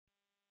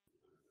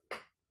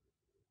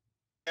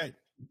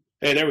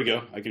Hey, there we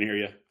go. I can hear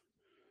you.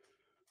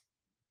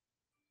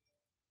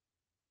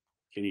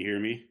 Can you hear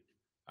me?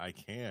 I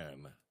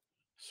can.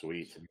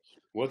 Sweet.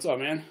 What's up,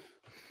 man?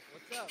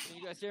 What's up? Can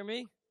you guys hear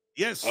me?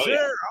 Yes, Oh, sir.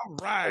 yeah. All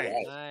right.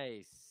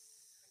 Nice.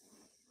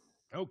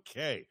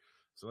 Okay.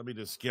 So let me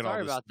just get all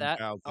Sorry this about that.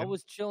 dialed I in.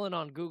 was chilling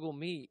on Google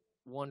Meet,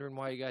 wondering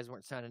why you guys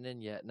weren't signing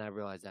in yet, and I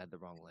realized I had the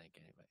wrong link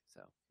anyway.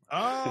 So.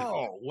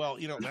 Oh, well,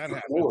 that No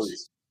happens.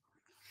 worries.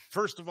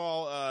 First of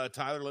all,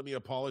 Tyler, let me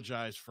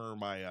apologize for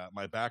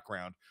my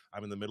background.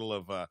 I'm in the middle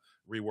of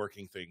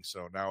reworking things,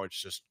 so now it's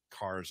just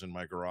cars in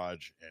my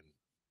garage, and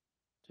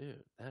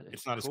Dude, that is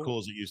it's not cool. as cool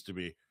as it used to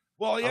be.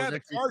 Well, I yeah, was the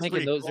actually car's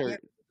thinking pretty cool.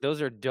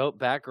 those are dope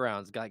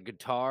backgrounds. Got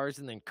guitars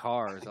and then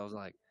cars. I was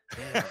like,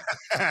 damn.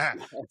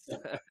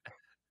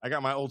 I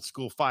got my old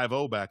school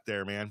 5.0 back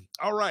there, man.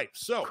 All right,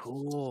 so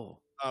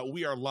Cool.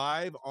 we are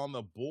live on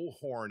the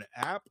Bullhorn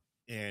app,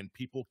 and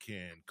people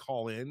can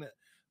call in.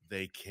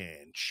 They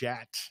can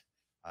chat.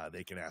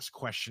 They can ask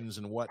questions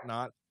and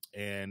whatnot.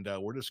 And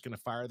we're just going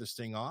to fire this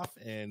thing off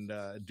and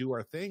do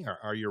our thing.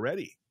 Are you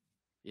ready?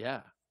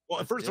 Yeah.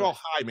 Well, first of all,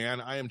 hi, man.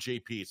 I am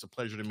JP. It's a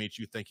pleasure to meet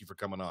you. Thank you for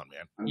coming on,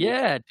 man.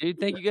 Yeah, dude.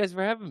 Thank you guys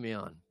for having me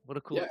on. What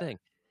a cool thing.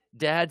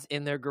 Dads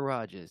in their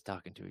garages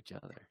talking to each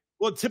other.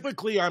 Well,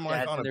 typically I'm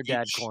like Dads on in a their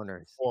beach dad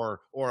corners. or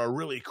a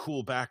really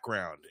cool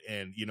background,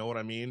 and you know what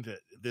I mean.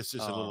 This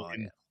is a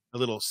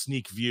little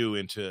sneak view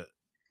into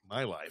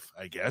my life,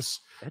 I guess.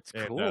 That's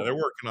and, cool. They're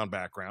working on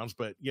backgrounds,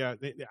 but yeah,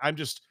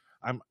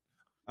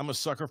 I'm a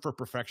sucker for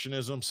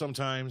perfectionism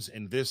sometimes,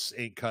 and this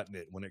ain't cutting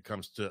it when it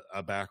comes to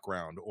a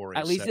background or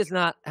at least it's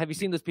not. Have you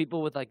seen those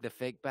people with like the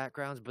fake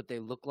backgrounds, but they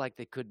look like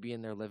they could be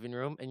in their living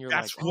room, and you're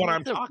that's like, what oh,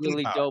 I'm that's a talking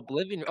really about. dope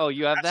living room. Oh,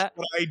 you have That's that?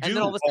 what I do. And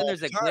then all of a sudden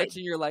there's a time. glitch,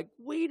 and you're like,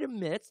 wait a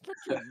minute, it's not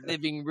your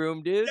living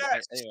room, dude.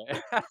 Yes.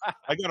 Anyway.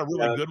 I got a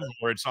really good one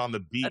where it's on the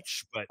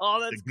beach, but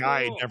that's the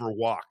guy cool. never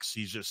walks.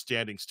 He's just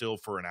standing still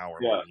for an hour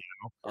long,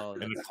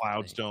 and the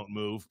clouds don't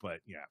move.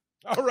 But yeah.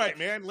 All right,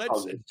 man.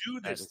 Let's do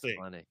this thing.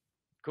 Funny.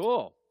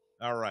 Cool.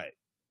 All right.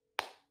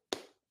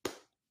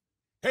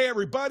 Hey,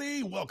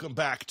 everybody. Welcome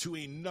back to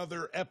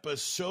another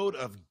episode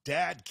of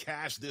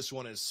Dadcast. This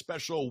one is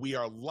special. We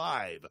are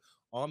live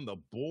on the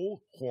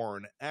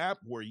Bullhorn app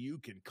where you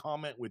can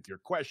comment with your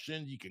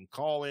questions. You can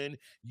call in.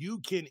 You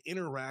can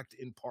interact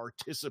and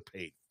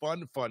participate.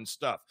 Fun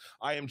stuff.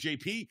 I am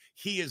JP.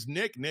 He is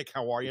Nick. Nick,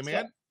 how are you,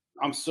 man?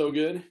 I'm so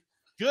good.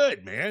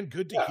 Good, man.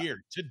 Good to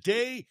hear.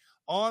 Today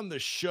on the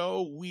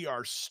show, we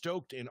are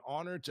stoked and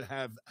honored to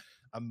have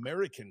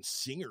American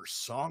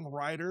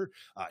singer-songwriter.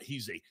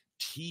 He's a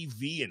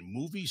TV and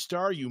movie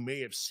star. You may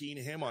have seen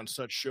him on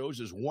such shows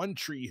as One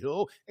Tree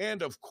Hill.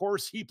 And of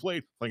course, he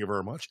played, thank you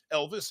very much,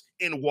 Elvis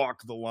in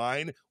Walk the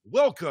Line.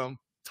 Welcome,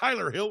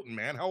 Tyler Hilton,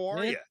 man. How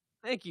are you?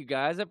 Thank you,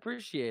 guys. I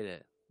appreciate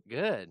it.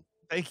 Good.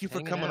 Thank you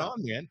for coming on,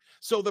 man.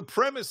 So the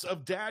premise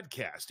of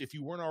Dadcast, if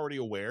you weren't already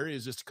aware,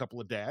 is just a couple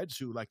of dads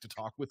who like to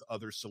talk with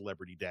other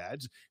celebrity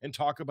dads and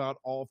talk about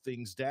all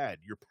things dad,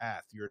 your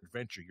path, your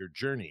adventure, your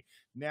journey.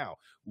 Now,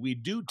 we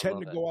do tend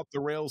to go off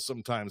the rails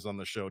sometimes on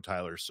the show,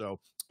 Tyler. So,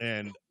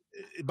 and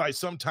by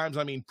sometimes,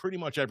 I mean pretty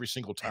much every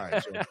single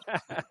time. So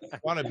I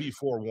want to be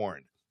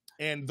forewarned.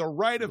 And the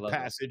rite of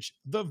passage,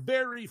 the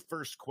very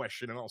first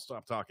question, and I'll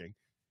stop talking,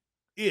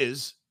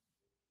 is,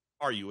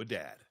 are you a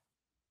dad?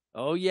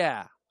 Oh,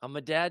 yeah. I'm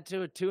a dad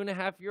to a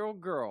 2.5-year-old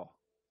girl.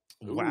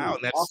 Wow,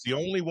 that's the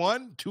only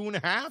one?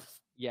 2.5?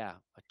 Yeah,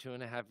 a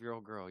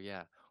 2.5-year-old girl.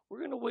 Yeah, we're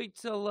gonna wait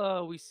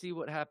till we see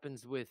what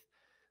happens with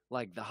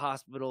like the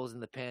hospitals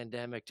and the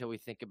pandemic till we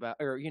think about,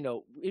 or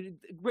it'd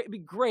be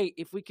great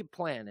if we could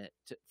plan it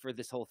for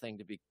this whole thing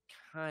to be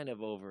kind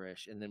of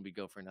overish, and then we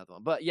go for another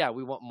one. But yeah,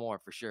 we want more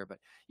for sure. But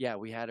yeah,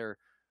 we had her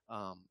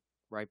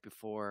right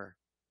before,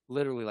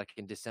 literally like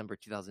in December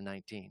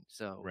 2019.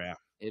 So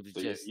it was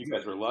just you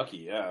guys were lucky,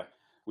 yeah.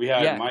 We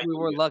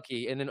were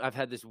lucky. And then I've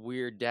had this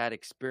weird dad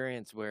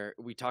experience where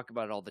we talk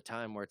about it all the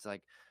time, where it's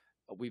like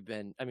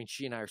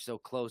she and I are so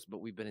close,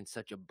 but we've been in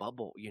such a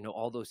bubble,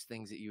 all those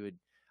things that you would,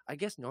 I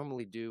guess,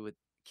 normally do with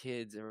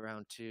kids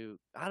around 2.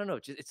 I don't know.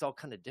 It's all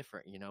kind of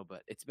different,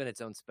 but it's been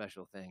its own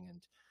special thing.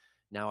 And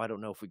now I don't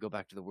know if we go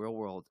back to the real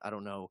world. I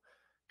don't know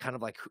kind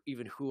of like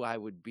even who I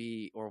would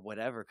be or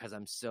whatever, because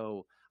I'm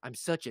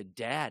such a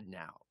dad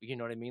now. You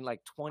know what I mean?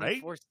 Like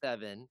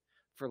 24/7.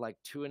 For like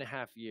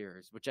 2.5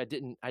 years, which I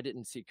didn't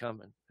see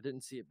coming. I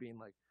didn't see it being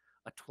like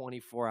a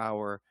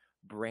 24-hour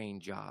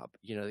brain job,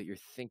 that you're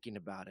thinking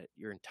about it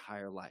your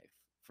entire life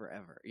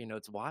forever.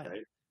 It's wild.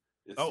 Right?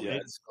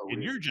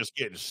 And you're just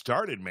getting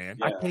started, man.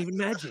 Yeah. I can't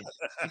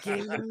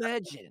even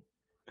imagine.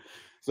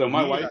 So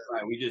my wife and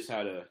I, we just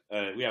had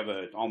we have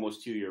an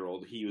almost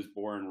 2-year-old. He was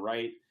born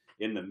right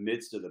in the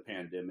midst of the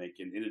pandemic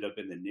and ended up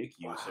in the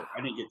NICU. Wow. So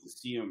I didn't get to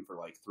see him for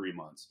like 3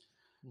 months.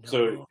 No.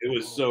 So it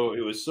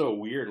was so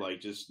weird,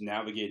 like just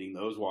navigating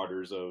those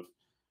waters of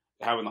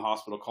having the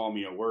hospital call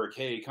me at work.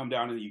 Hey, come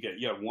down and you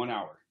have 1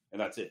 hour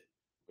and that's it.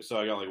 So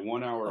I got like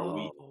 1 hour a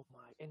week. Oh my!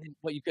 And then,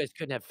 what, you guys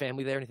couldn't have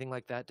family there, or anything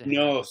like that? To hang out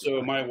No, with your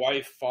so my wife?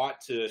 wife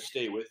fought to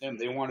stay with him.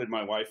 They wanted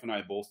my wife and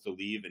I both to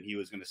leave, and he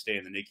was going to stay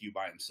in the NICU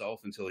by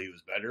himself until he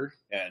was better.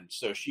 And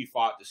so she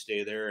fought to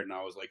stay there, and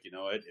I was like, you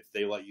know what? If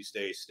they let you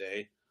stay,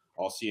 stay.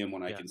 I'll see him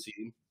when I can see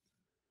him.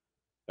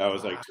 That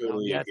was like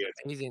totally That's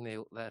amazing. They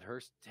let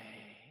her stay.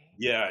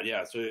 Yeah,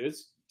 yeah. So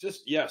it's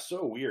just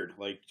so weird.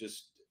 Like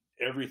just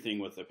everything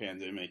with the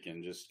pandemic,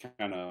 and just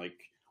kind of like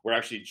we're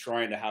actually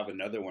trying to have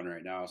another one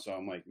right now. So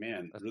I'm like,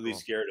 man, That's really cool.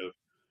 scared of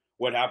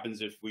what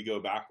happens if we go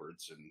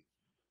backwards, and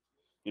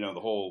you know the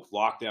whole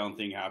lockdown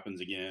thing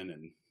happens again.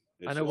 And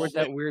I know we're at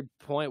that weird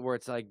point where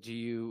it's like,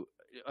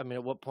 I mean,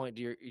 at what point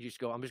do you just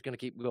go, I'm just going to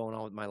keep going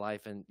on with my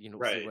life and, see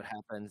what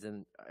happens.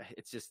 And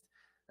it's just,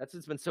 that's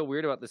what's been so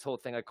weird about this whole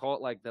thing. I call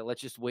it like the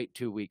let's just wait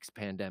 2 weeks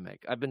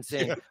pandemic. I've been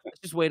saying, let's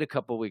just wait a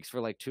couple weeks for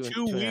like two and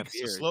a half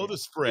years. To slow the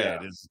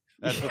spread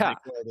that's what they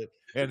called it.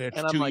 And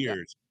it's 2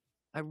 years.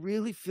 I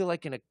really feel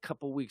like in a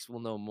couple weeks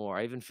we'll know more.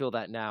 I even feel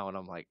that now. And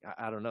I'm like,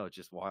 I don't know. It's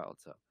just wild.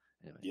 So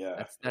anyway,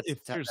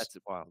 that's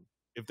wild.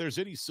 If there's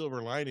any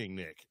silver lining,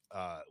 Nick,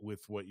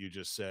 with what you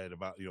just said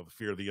about, the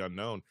fear of the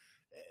unknown,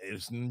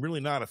 it's really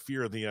not a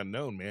fear of the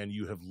unknown, man.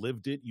 You have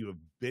lived it. You have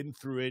been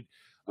through it.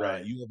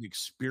 Right. You have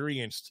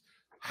experienced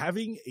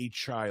having a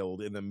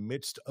child in the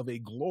midst of a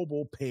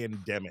global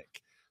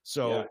pandemic.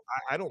 So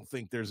I don't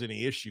think there's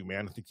any issue,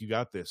 man. I think you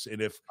got this.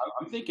 And if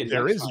I'm thinking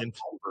there isn't,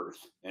 birth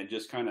and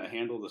just kind of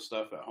handle the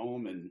stuff at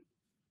home and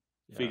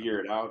figure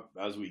it out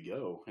as we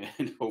go.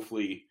 And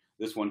hopefully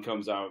this one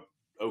comes out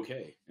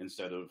okay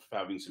instead of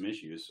having some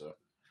issues. So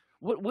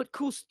what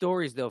cool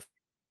stories though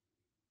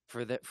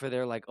for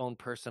their like own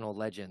personal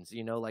legends,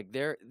 like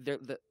they're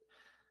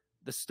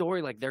the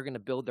story like they're going to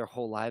build their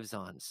whole lives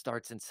on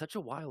starts in such a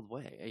wild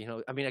way.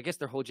 I mean, I guess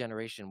their whole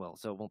generation will,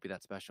 so it won't be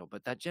that special,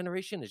 but that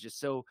generation is just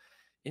so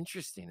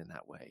interesting in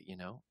that way,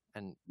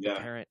 and the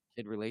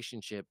parent-kid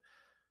relationship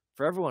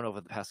for everyone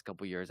over the past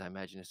couple of years, I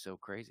imagine, is so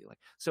crazy. Like,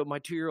 so my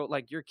 2-year-old,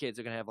 like your kids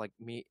are going to have like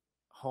me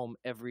home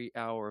every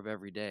hour of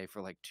every day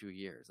for like 2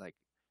 years. Like,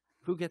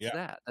 who gets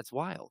that? That's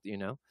wild,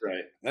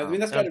 Right. I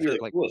mean, that's got to be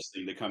the coolest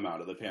thing to come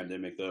out of the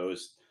pandemic, though,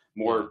 is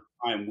more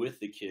time with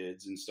the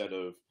kids instead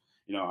of,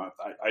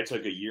 I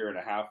took 1.5 years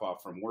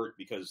off from work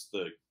because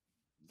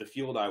the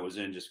field I was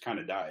in just kind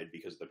of died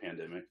because of the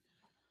pandemic.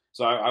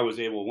 So I was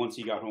able, once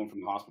he got home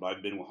from the hospital,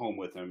 I've been home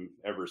with him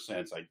ever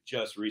since. I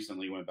just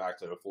recently went back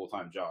to a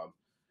full-time job.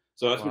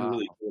 So that's been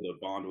really cool to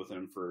bond with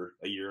him for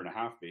 1.5 years,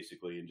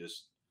 basically, and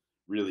just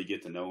really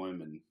get to know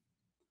him and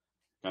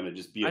kind of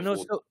just be a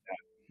full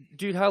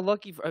Dude, how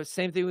lucky!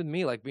 Same thing with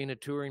me, like being a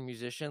touring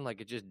musician.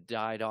 Like it just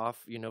died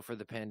off, for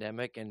the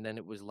pandemic, and then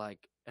it was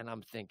like, and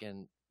I'm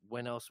thinking,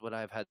 when else would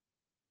I have had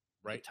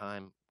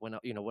time? When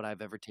would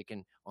I've ever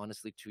taken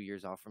honestly 2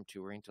 years off from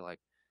touring to like?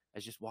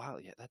 It's just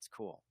wild. Yeah, that's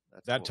cool.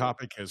 That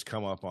topic has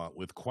come up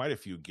with quite a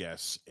few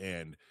guests,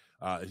 and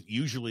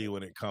usually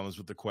when it comes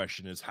with the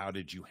question is, how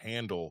did you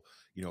handle,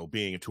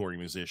 being a touring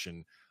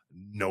musician,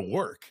 no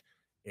work?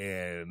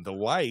 And the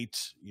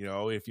light,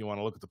 if you want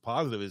to look at the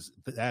positive, is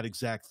that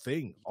exact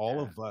thing. All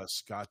of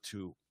us got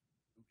to,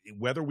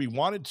 whether we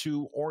wanted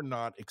to or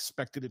not,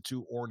 expected it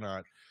to or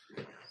not,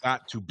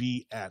 got to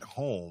be at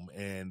home.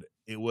 And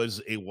it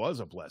was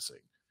a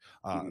blessing.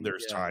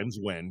 There's times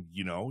when,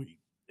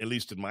 at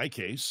least in my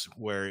case,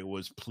 where it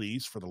was,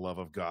 please, for the love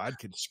of God,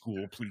 can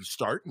school please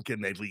start and can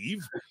they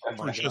leave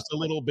for just a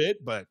little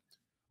bit? But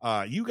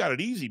you got it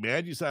easy,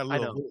 man. You just had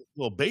a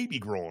little baby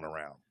growing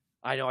around.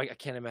 I know. I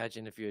can't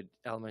imagine if you had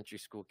elementary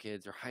school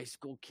kids or high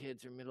school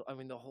kids or middle. I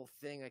mean, the whole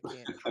thing. I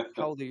can't.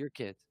 How old are your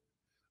kids?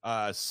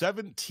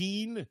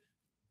 17,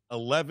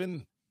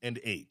 11, and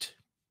 8.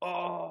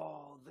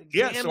 Oh,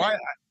 so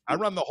I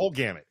run the whole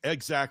gamut.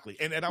 Exactly.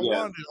 And I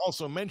wanted to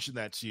also mention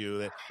that to you.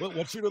 That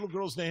what's your little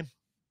girl's name?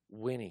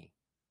 Winnie.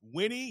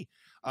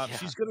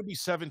 She's going to be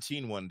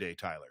 17 one day,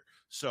 Tyler.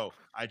 So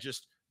I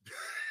just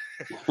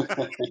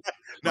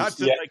not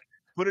to like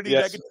put any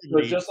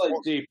negativity. Just like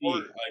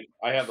JP,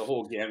 I have the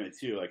whole gamut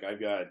too. Like I've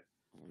got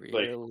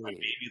like my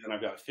baby, then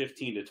I've got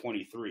 15 to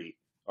 23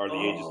 are the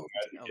ages of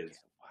my kids.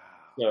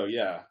 Wow.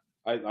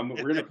 So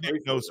we're gonna pray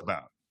knows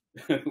about.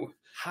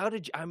 How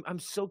did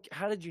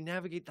you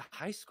navigate the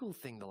high school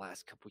thing the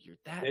last couple of years?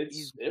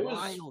 It was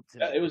wild.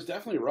 It was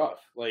definitely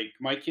rough. Like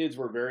my kids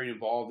were very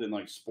involved in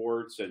like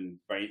sports and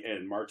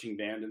marching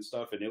band and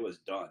stuff, and it was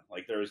done.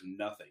 Like there was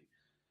nothing.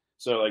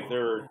 So like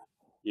they're,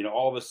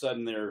 all of a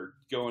sudden they're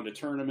going to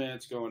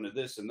tournaments, going to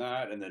this and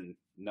that, and then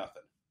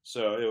nothing.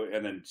 So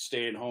and then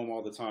staying home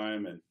all the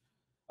time, and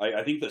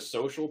I think the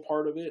social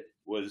part of it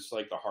was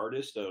like the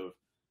hardest of.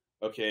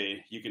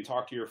 Okay, you can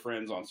talk to your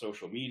friends on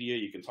social media.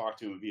 You can talk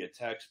to them via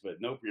text,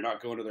 but nope, you're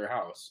not going to their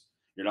house.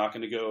 You're not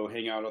going to go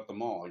hang out at the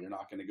mall. You're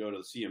not going to go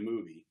to see a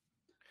movie.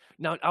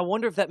 Now, I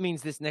wonder if that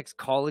means this next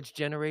college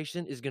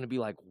generation is going to be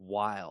like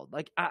wild.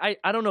 Like, I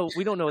don't know.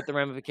 We don't know what the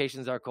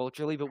ramifications are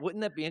culturally, but wouldn't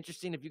that be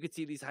interesting if you could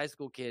see these high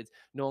school kids,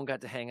 no one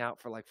got to hang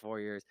out for like 4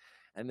 years.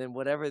 And then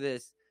whatever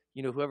this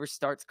whoever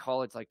starts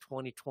college like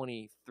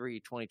 2023,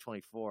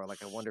 2024,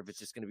 like I wonder if it's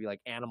just going to be like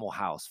Animal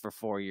House for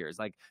 4 years.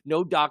 Like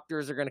no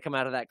doctors are going to come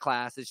out of that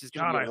class. It's just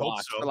going to be a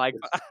watch for like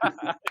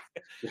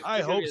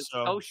I hope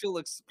so. Social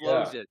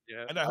explosion.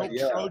 Yeah. And I hope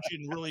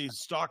Trojan really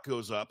stock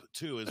goes up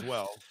too as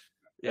well.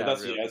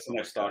 That's the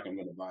next stock I'm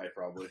going to buy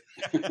probably.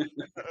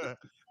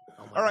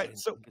 All right,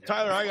 so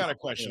Tyler, I got a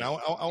question. I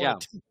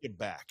want to take you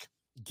back.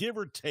 Give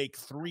or take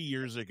 3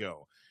 years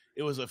ago,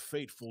 it was a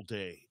fateful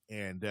day,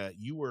 and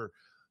you were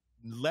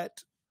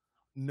let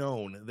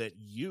known that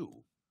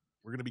you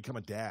were going to become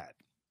a dad.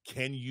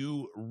 Can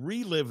you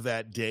relive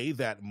that day,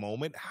 that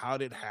moment? How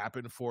did it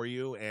happen for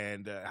you,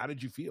 and how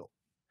did you feel?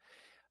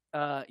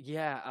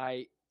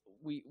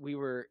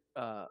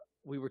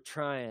 We were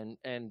trying,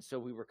 and so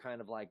we were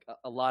kind of like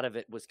a lot of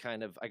it was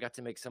kind of I got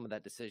to make some of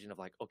that decision of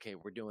like, okay,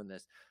 we're doing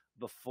this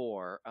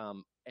before,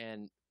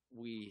 and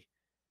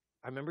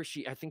I remember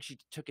I think she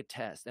took a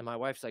test, and my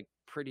wife's like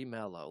pretty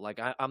mellow. Like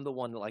I'm the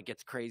one that like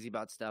gets crazy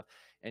about stuff,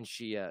 and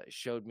she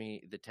showed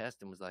me the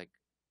test and was like,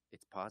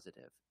 it's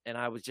positive. And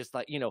I was just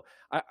like,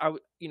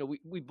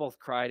 we both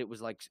cried. It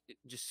was like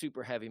just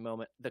super heavy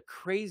moment. The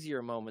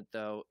crazier moment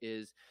though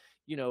is,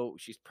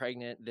 she's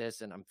pregnant,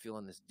 and I'm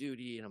feeling this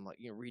duty, and I'm like,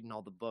 reading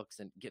all the books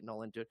and getting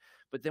all into it.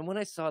 But then when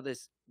I saw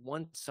this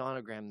one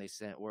sonogram they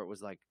sent where it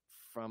was like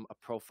from a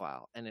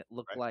profile and it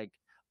looked like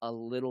a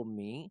little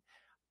me,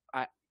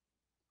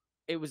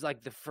 it was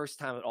like the first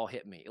time it all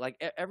hit me. Like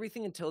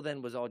everything until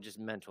then was all just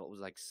mental. It was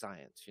like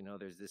science,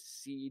 there's this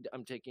seed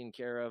I'm taking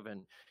care of.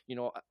 And,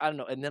 I don't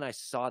know. And then I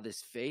saw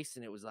this face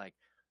and it was like,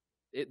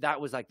 that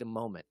was like the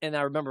moment. And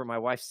I remember my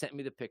wife sent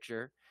me the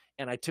picture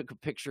and I took a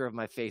picture of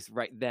my face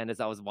right then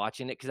as I was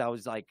watching it. Cause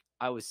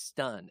I was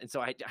stunned. And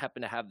so I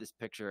happened to have this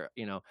picture,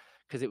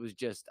 cause it was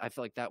just, I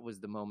feel like that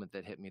was the moment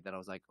that hit me that I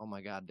was like, oh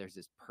my God, there's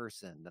this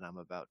person that I'm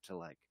about to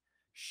like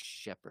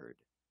shepherd,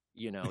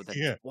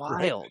 that's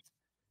wild.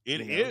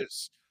 It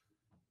is.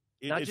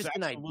 Not just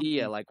an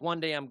idea, like one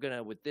day I'm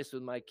gonna with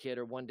my kid,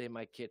 or one day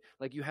my kid,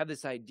 like you have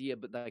this idea,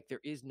 but like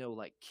there is no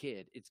like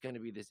kid. It's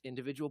gonna be this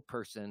individual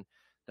person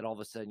that all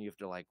of a sudden you have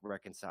to like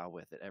reconcile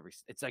with it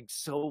it's like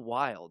so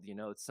wild,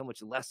 it's so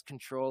much less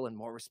control and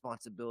more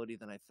responsibility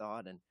than I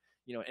thought. And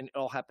and it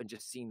all happened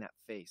just seeing that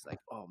face, like,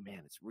 oh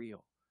man, it's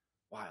real.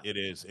 Wow. It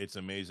is. It's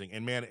amazing.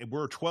 And man,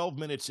 we're 12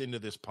 minutes into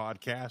this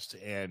podcast,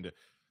 and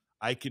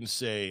I can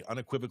say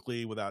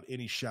unequivocally, without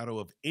any shadow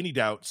of any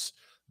doubts,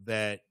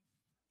 that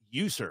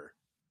you, sir,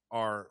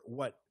 are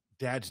what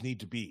dads need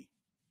to be.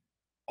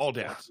 All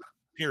dads,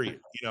 period.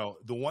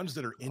 The ones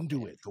that are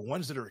into it, the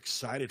ones that are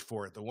excited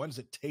for it, the ones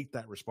that take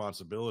that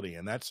responsibility.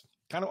 And that's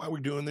kind of why we're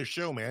doing this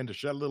show, man, to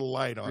shed a little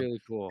light on,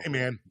 really cool. Hey,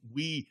 man,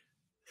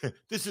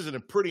 this is a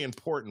pretty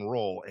important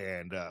role,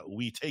 and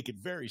we take it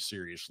very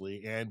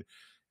seriously. And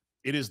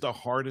it is the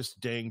hardest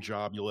dang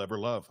job you'll ever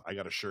love. I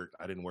got a shirt.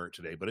 I didn't wear it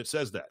today, but it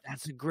says that.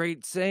 That's a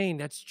great saying.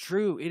 That's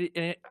true.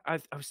 I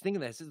was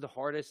thinking this is the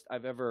hardest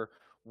I've ever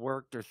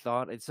worked or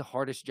thought. It's the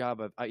hardest job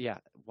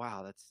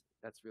wow.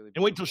 That's really.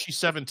 And wait till she's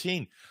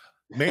 17,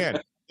 man.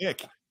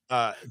 Nick,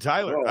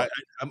 Tyler,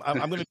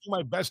 I'm going to do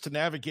my best to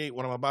navigate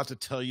what I'm about to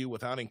tell you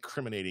without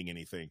incriminating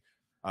anything,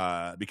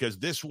 because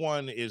this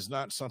one is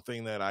not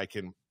something that I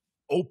can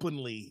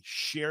openly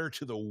share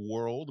to the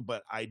world,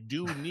 but I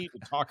do need to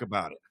talk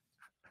about it.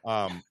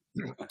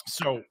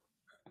 So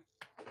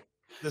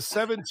the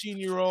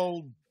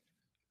 17-year-old,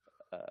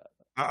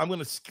 I'm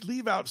going to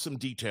leave out some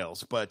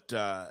details, but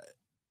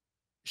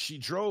she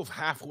drove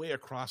halfway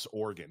across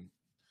Oregon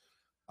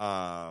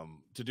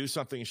to do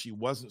something she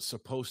wasn't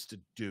supposed to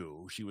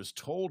do. She was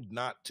told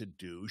not to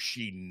do.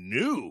 She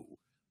knew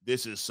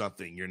this is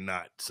something you're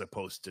not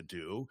supposed to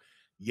do,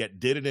 yet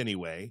did it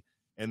anyway,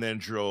 and then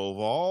drove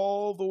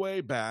all the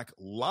way back,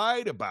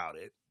 lied about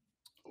it.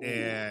 Ooh.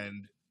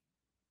 And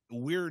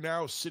we're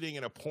now sitting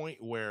at a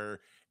point where,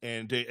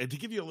 and to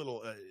give you a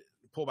little,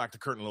 pull back the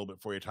curtain a little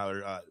bit for you,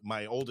 Tyler,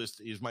 my oldest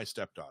is my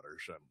stepdaughter.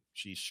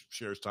 She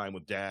shares time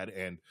with dad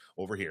and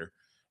over here,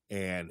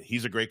 and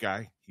he's a great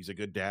guy. He's a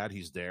good dad.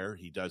 He's there.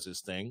 He does his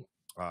thing.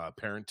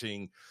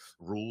 Parenting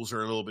rules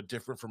are a little bit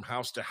different from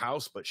house to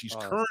house, but she's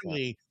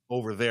currently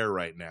over there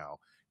right now.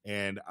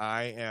 And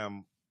I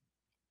am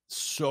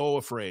so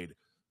afraid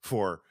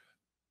for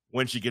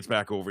when she gets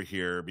back over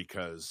here,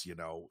 because,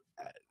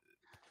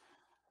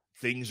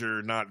 things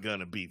are not going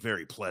to be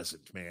very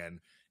pleasant, man.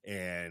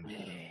 And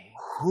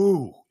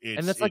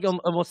and that's like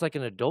almost like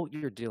an adult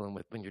you're dealing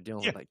with when you're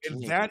dealing with like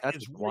teenagers.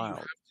 That's wild. You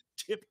have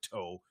to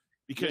tiptoe,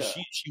 because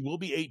she will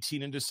be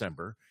 18 in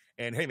December.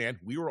 And hey, man,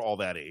 we were all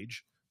that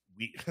age.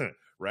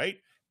 Right?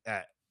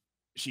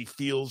 She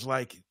feels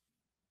like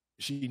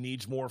she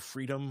needs more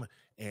freedom,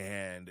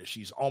 and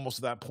she's almost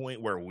at that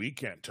point where we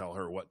can't tell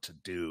her what to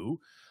do.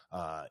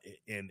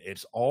 And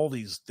it's all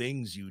these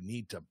things you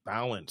need to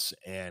balance.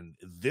 And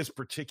this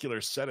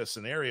particular set of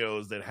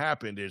scenarios that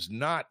happened is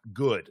not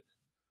good.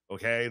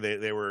 Okay.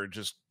 They were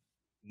just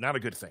not a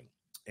good thing.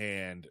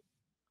 And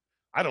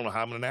I don't know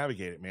how I'm going to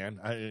navigate it,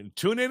 man.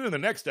 Tune in the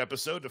next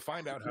episode to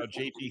find out how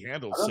JP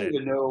handles it. I don't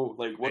even know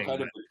what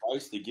kind of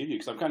advice to give you,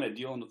 because I'm kind of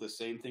dealing with the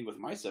same thing with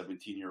my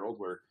 17-year-old,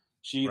 where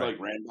She like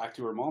ran back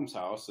to her mom's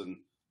house and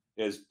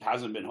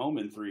hasn't been home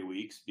in 3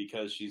 weeks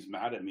because she's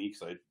mad at me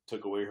because I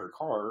took away her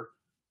car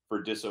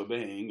for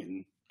disobeying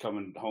and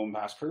coming home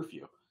past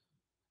curfew.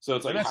 So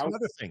it's like, that's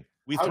another thing.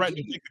 We threatened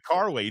to take the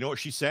car away. You know what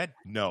she said?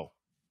 No.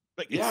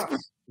 Like, yeah.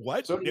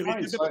 What? So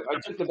I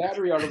took the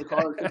battery out of the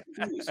car and took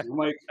the keys. I'm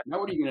like, now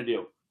what are you going to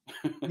do?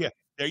 Yeah,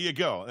 there you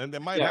go. And they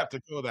might have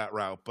to go that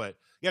route. But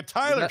yeah,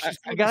 Tyler.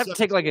 I got to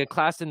take like a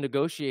class in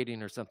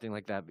negotiating or something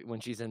like that when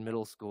she's in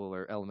middle school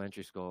or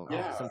elementary school.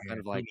 Yeah, some kind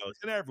of like.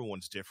 And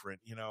everyone's different,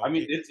 you know. I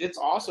mean, it's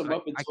awesome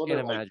up until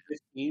they're like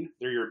 15.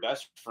 They're your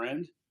best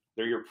friend.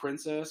 They're your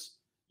princess.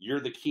 You're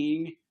the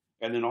king.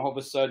 And then all of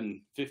a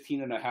sudden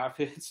 15 and a half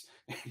hits.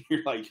 And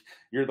you're like,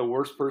 you're the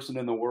worst person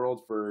in the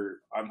world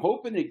I'm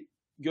hoping it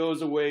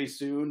goes away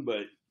soon.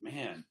 But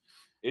man,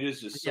 it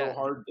is just so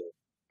hard to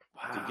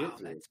get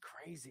through. That's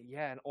crazy.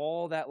 Yeah. And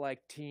all that like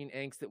teen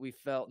angst that we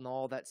felt and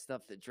all that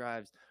stuff that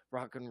drives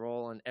rock and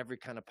roll and every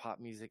kind of pop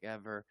music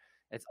ever.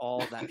 It's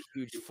all that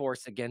huge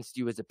force against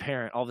you as a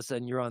parent. All of a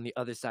sudden you're on the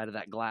other side of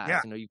that glass.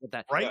 Yeah. You know, you get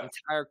that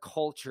entire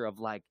culture of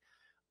like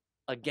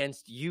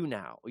against you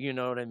now. You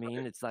know what I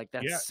mean? It's like,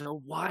 that's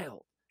so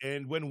wild.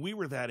 And when we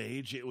were that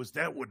age, it was,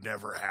 that would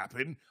never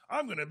happen.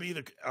 I'm going to be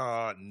the,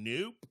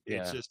 nope.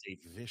 Yeah. It's just a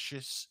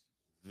vicious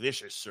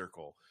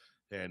circle.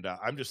 And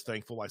I'm just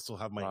thankful I still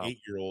have my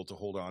 8-year-old to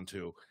hold on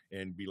to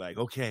and be like,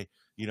 okay,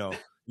 you know, at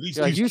least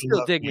you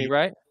still dig me,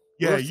 right?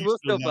 Yeah, you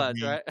still love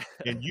me, right?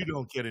 And you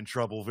don't get in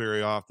trouble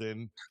very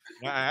often.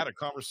 I had a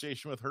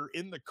conversation with her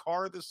in the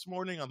car this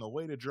morning on the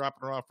way to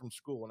dropping her off from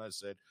school. And I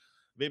said,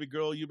 baby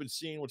girl, you've been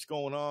seeing what's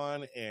going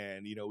on.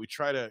 And, you know, we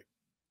try to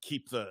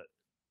keep the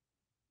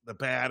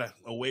bad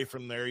away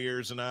from their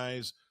ears and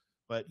eyes.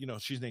 But, you know,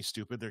 she's not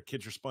stupid. Their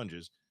kids are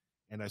sponges.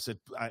 And I said,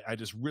 I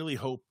just really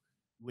hope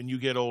when you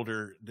get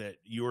older that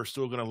you are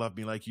still going to love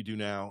me like you do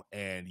now,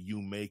 and you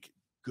make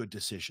good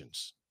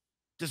decisions.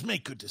 Just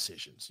make good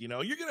decisions. You know,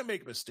 you're going to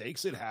make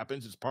mistakes. It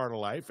happens. It's part of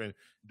life. And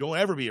don't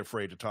ever be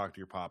afraid to talk to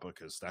your papa,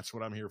 because that's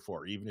what I'm here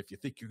for, even if you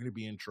think you're going to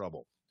be in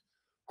trouble.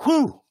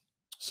 Whew.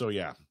 So,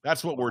 yeah,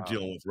 that's what we're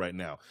dealing with right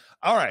now.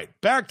 All right,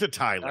 back to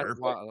Tyler.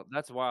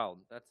 That's wild.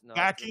 That's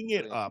backing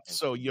it up.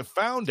 So you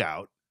found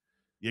out,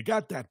 you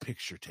got that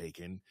picture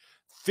taken.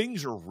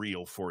 Things are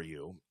real for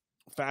you.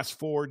 Fast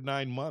forward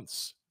 9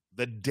 months.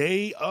 The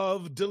day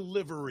of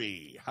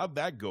delivery. How'd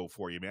that go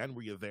for you, man?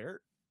 Were you there?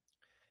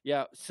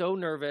 Yeah, so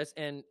nervous.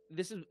 And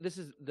this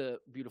is the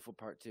beautiful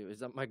part too,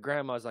 is that my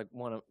grandma is like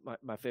one of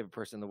my favorite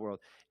person in the world.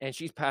 And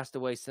she's passed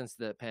away since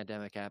the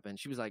pandemic happened.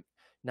 She was like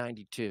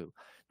 92,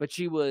 but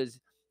she was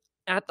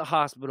at the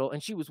hospital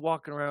and she was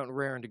walking around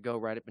raring to go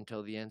right up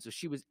until the end. So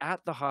she was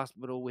at the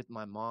hospital with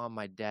my mom,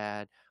 my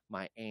dad,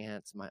 my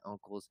aunts, my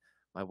uncles,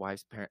 my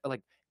wife's parents.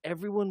 Like,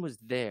 everyone was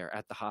there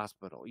at the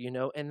hospital, you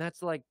know, and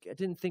that's like, I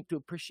didn't think to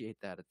appreciate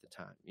that at the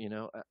time, you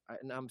know,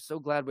 and I'm so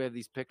glad we have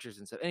these pictures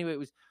and stuff. Anyway,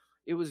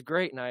 it was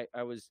great. And I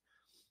was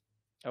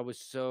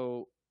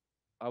so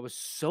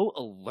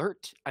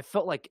alert. I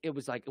felt like it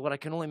was like what I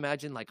can only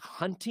imagine, like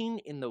hunting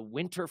in the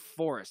winter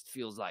forest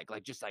feels like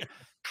just like,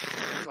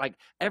 like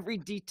every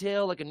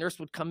detail, like a nurse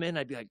would come in.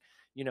 I'd be like,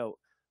 you know,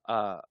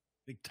 I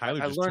think Tyler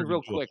just learned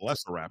real quick.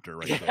 Velociraptor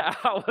right there. Yeah,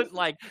 I was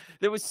like,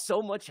 there was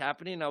so much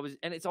happening.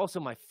 And it's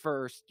also my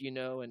first, you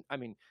know, and I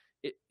mean,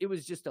 it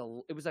was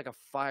like a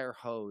fire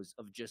hose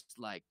of just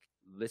like,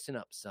 listen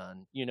up,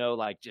 son, you know,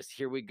 like just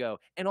here we go.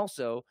 And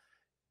also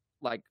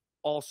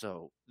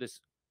this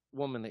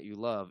woman that you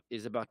love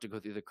is about to go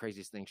through the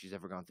craziest thing she's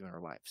ever gone through in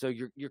her life. So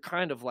you're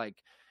kind of like,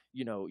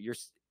 you know,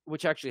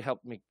 which actually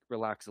helped me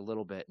relax a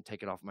little bit and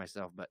take it off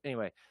myself. But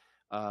anyway,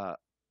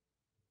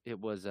 it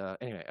was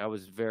anyway, I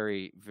was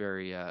very,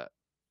 very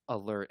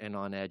alert and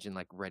on edge and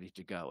like ready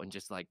to go and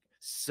just like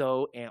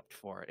so amped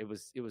for it. It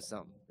was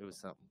something.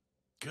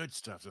 Good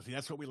stuff.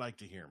 That's what we like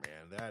to hear,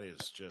 man. That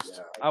is just.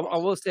 I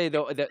will say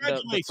though that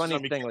the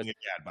funny thing was,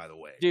 dad, by the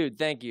way, dude,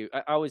 thank you.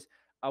 I was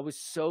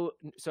so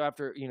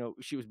after, you know,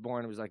 she was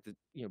born, it was like the,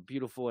 you know,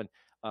 beautiful. And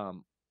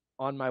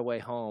on my way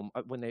home,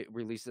 when they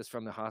released this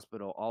from the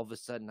hospital, all of a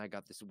sudden I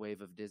got this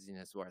wave of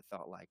dizziness where I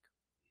thought like,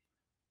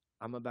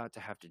 I'm about to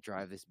have to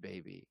drive this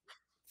baby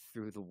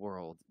through the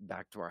world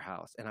back to our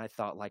house. And I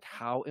thought like,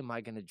 how am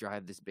I going to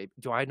drive this baby?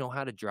 Do I know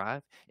how to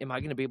drive? Am I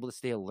going to be able to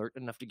stay alert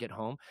enough to get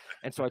home?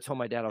 And so I told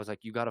my dad, I was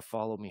like, you got to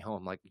follow me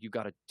home. Like, you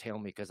got to tail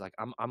me, because like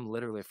I'm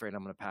literally afraid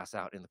I'm going to pass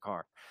out in the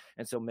car.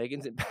 And so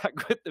Megan's in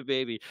back with the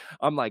baby.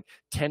 I'm like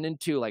 10 and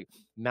 2, like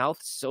mouth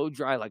so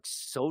dry, like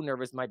so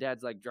nervous. My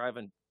dad's like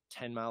driving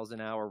 10 miles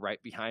an hour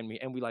right behind me.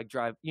 And we like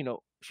drive, you know,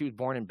 she was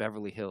born in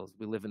Beverly Hills.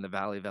 We live in the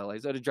Valley of LA.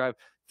 So to drive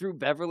through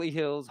Beverly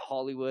Hills,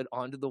 Hollywood,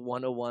 onto the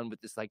 101 with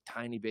this like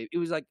tiny baby, it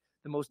was like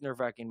the most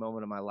nerve-wracking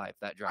moment of my life,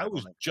 that drive. I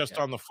was just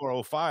on the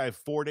 405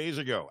 4 days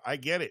ago. I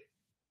get it.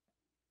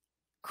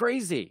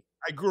 Crazy.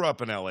 I grew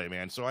up in LA,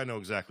 man, so I know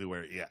exactly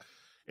where. Yeah.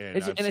 And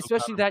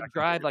especially that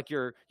drive, like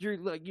you're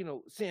like, you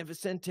know, San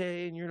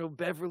Vicente and, you know,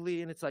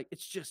 Beverly, and it's like,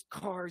 it's just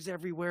cars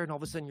everywhere. And all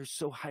of a sudden you're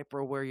so hyper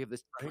aware. You have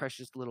this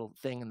precious little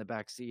thing in the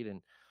back seat.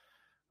 And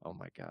Oh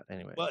my God.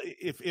 Anyway. Well,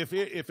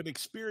 if an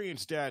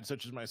experienced dad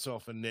such as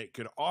myself and Nick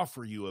could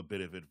offer you a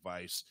bit of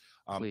advice,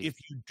 if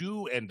you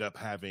do end up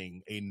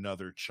having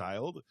another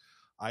child,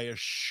 I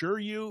assure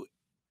you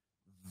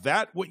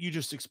that what you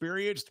just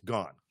experienced,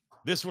 gone.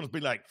 This one's be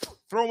like,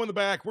 throw them in the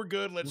back. We're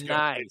good. Let's go.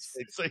 Nice.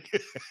 It's like,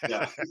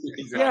 Yeah,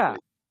 exactly. Yeah.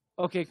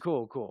 Okay,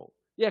 cool.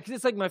 Yeah, because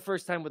it's like my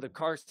first time with a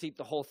car seat,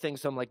 the whole thing.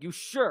 So I'm like, you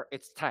sure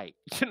it's tight?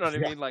 You know what I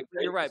mean? Like,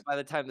 you're right. By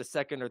the time the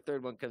second or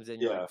third one comes in,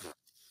 you're like,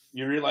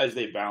 you realize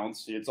they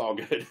bounce. It's all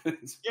good.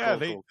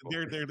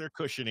 Cool. They're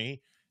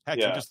cushiony. Heck,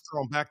 you just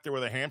throw them back there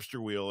with a hamster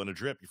wheel and a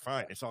drip. You're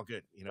fine. It's all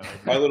good. You know,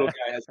 my little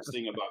guy has this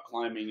thing about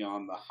climbing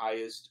on the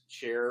highest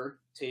chair,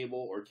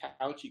 table, or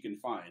couch you can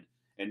find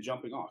and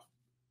jumping off.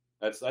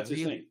 That's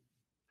his thing.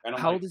 And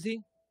how old is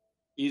he?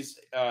 He's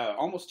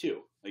almost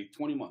 2, like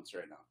 20 months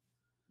right now.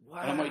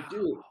 Wow. And I'm like,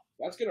 dude,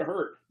 that's gonna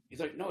hurt.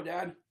 He's like, no,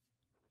 Dad.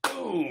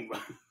 Boom.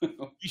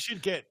 You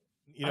should get.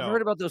 I've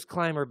heard about those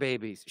climber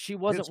babies. She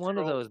wasn't one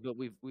of those, but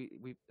we.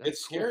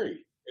 It's cool.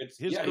 Scary. It's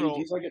his girl.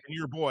 He's like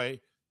your boy.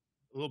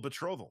 A little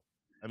betrothal.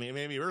 I mean, it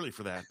may be early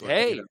for that. But,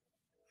 hey,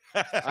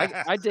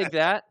 I dig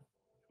that.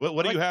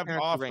 What do you have to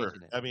offer?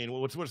 I mean,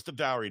 what's the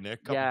dowry,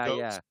 Nick? Couple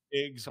goats,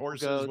 pigs,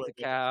 horses, goats,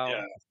 a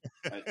cow.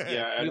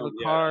 Yeah. You have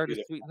a car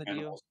to sweeten the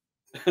deal.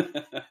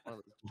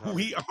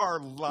 We are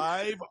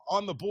live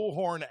on the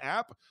Bullhorn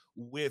app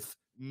with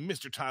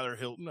Mr. Tyler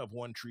Hilton of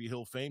One Tree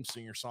Hill fame,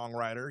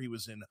 singer-songwriter. He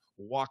was in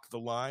Walk the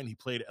Line. He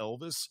played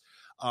Elvis.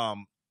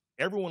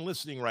 Everyone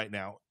listening right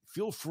now,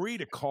 feel free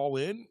to call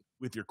in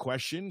with your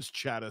questions,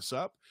 chat us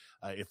up.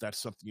 If that's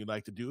something you'd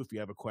like to do, if you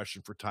have a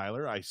question for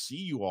Tyler, I see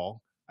you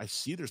all. I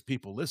see there's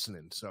people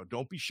listening, so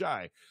don't be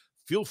shy.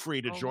 Feel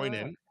free to join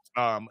in.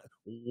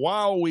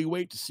 While we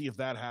wait to see if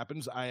that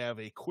happens, I have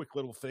a quick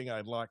little thing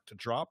I'd like to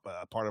drop,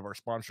 part of our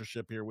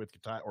sponsorship here with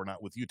or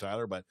not with you,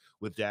 Tyler, but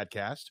with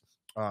Dadcast.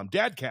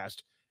 Dadcast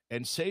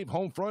and Save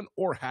Homefront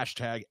or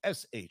hashtag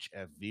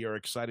SHFV are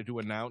excited to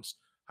announce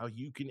how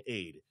you can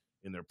aid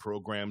in their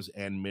programs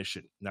and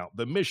mission. Now,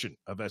 the mission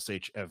of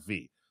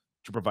SHFV,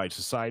 to provide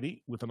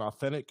society with an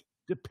authentic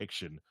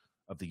depiction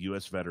of the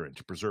U.S. veteran,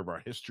 to preserve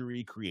our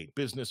history, create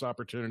business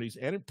opportunities,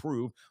 and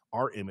improve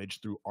our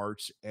image through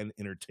arts and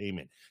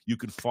entertainment. You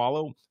can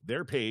follow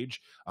their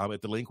page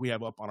at the link we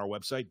have up on our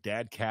website,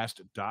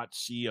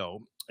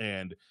 dadcast.co,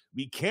 and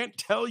we can't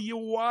tell you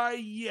why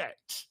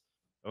yet,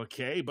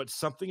 okay? But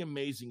something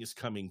amazing is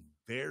coming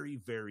very,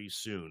 very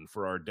soon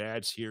for our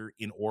dads here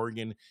in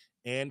Oregon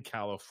and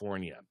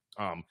California.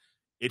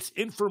 It's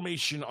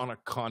information on a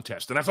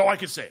contest, and that's all I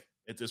can say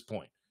at this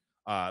point.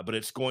 But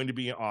it's going to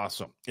be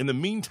awesome. In the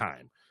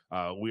meantime,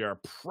 we are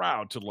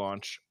proud to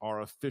launch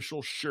our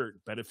official shirt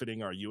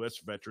benefiting our U.S.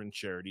 veteran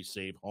charity,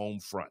 Save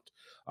Homefront.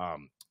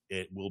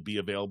 It will be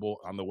available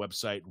on the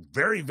website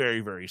very,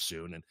 very, very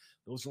soon. And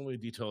those are only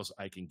details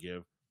I can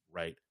give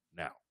right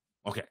now.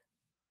 Okay.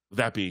 With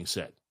that being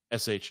said,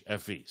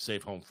 SHFE,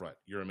 Save Homefront,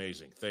 you're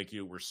amazing. Thank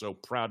you. We're so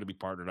proud to be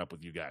partnered up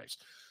with you guys.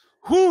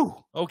 Whew.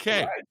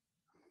 Okay. Right.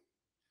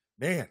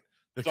 Man.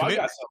 I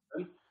got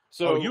something.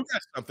 So you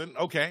got something.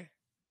 Okay.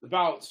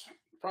 About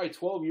probably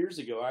 12 years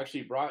ago, I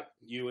actually brought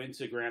you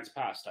into Grants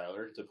Pass,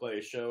 Tyler, to play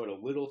a show at a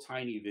little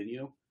tiny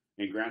venue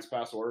in Grants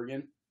Pass,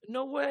 Oregon.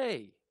 No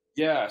way.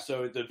 Yeah,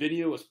 so the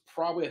venue was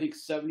probably, I think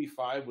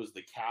 75 was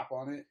the cap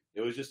on it.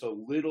 It was just a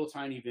little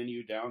tiny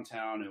venue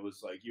downtown. It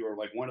was like, you were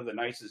like one of the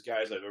nicest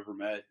guys I've ever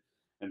met.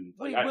 And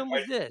wait, when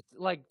was this?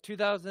 Like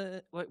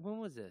 2000? When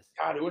was this?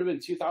 God, it would have been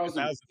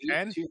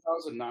 2010,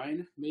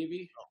 2009,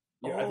 maybe.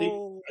 Yeah, I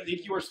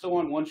think you were still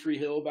on One Tree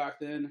Hill back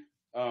then.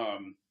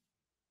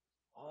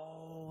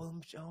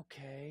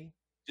 Okay.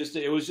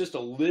 It was just a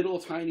little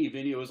tiny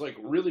venue. It was like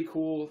really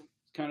cool,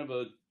 kind of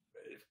a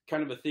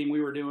thing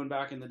we were doing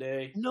back in the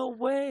day. No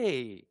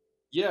way.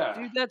 Yeah,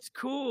 dude, that's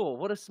cool.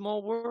 What a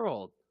small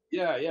world.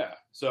 Yeah.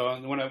 So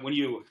when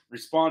you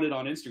responded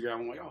on Instagram,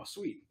 I'm like, oh,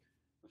 sweet,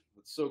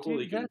 that's so cool.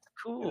 Dude, that's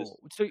cool.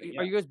 So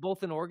are you guys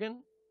both in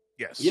Oregon?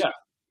 Yes. Yeah.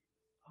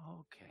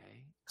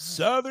 Okay.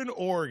 Southern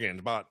Oregon,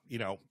 about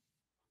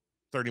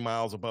 30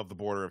 miles above the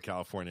border of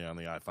California on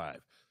the I-5.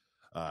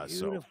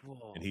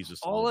 Beautiful. And he's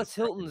just all us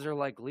Hiltons are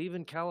like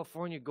leaving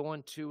California,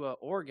 going to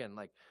Oregon.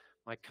 Like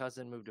my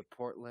cousin moved to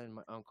Portland,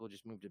 my uncle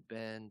just moved to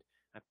Bend.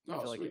 I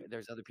feel like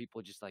there's other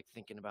people just like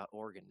thinking about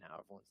Oregon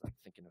now. Everyone's like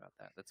thinking about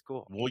that. That's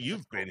cool. Well,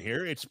 you've been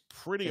here. It's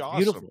pretty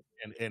awesome. Beautiful.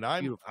 And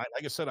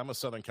like I said, I'm a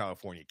Southern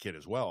California kid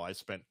as well. I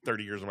spent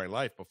 30 years of my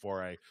life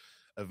before I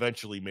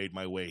eventually made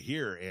my way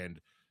here.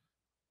 And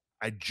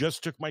I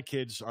just took my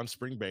kids on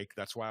spring break.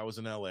 That's why I was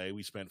in LA.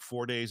 We spent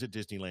 4 days at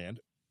Disneyland,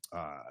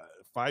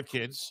 5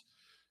 kids.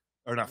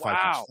 Or not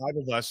 5 kids, 5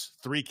 of us,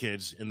 3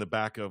 kids in the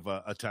back of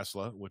a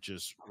Tesla, which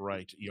is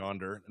right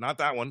yonder. Not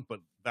that one, but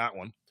that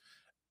one.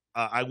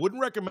 I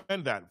wouldn't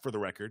recommend that for the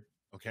record.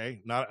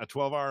 Okay. Not a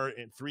 12-hour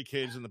and 3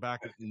 kids in the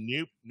back.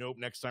 Nope.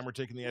 Next time we're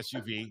taking the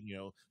SUV,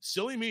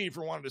 silly me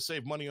for wanting to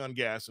save money on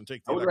gas and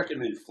take the I would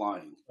recommend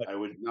flying. I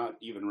would not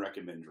even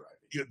recommend driving.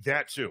 Yeah,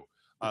 that too.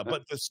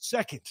 But the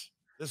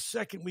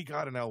second we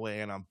got in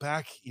LA and I'm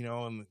back,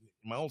 in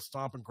my old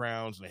stomping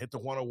grounds and I hit the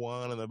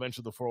 101 and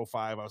eventually the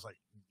 405, I was like,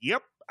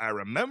 yep, I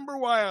remember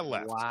why I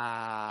left.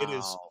 Wow. It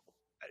is,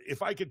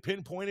 if I could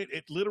pinpoint it,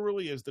 it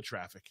literally is the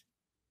traffic.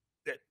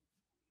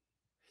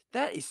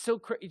 That is so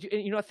crazy.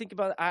 You know, I think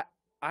about it.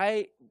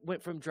 I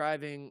went from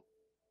driving,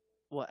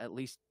 at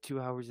least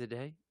 2 hours a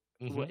day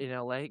in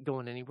LA,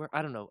 going anywhere.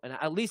 I don't know. And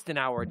at least an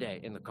hour a day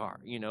in the car,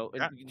 you know,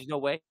 and there's no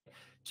way,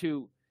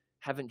 to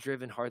haven't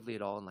driven hardly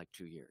at all in like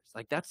 2 years.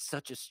 Like, that's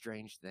such a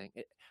strange thing.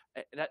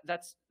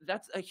 That's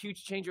a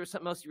huge change. Or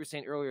something else you were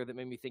saying earlier that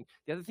made me think.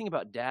 The other thing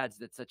about dads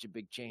that's such a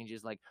big change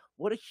is, like,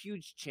 what a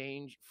huge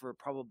change for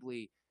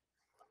probably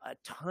a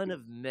ton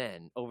of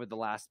men over the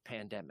last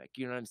pandemic.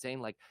 You know what I'm saying?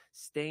 Like,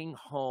 staying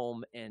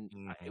home and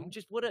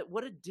just what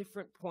a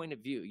different point of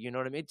view. You know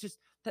what I mean? Just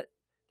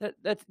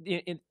that's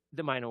in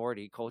the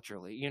minority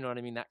culturally. You know what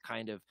I mean? That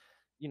kind of,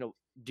 you know,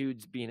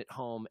 dudes being at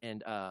home,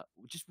 and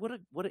just what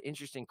an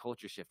interesting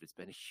culture shift it's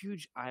been. A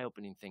huge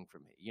eye-opening thing for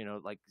me. You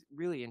know, like,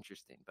 really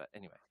interesting. But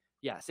anyway,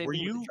 yeah. Same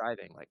thing with the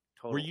driving. Like,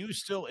 totally. Were you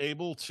still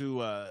able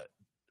to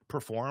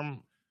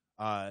perform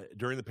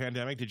during the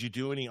pandemic? Did you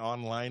do any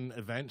online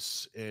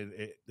events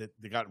that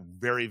got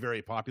very,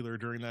 very popular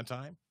during that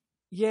time?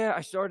 Yeah,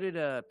 I started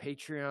a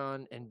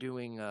Patreon and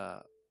doing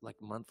like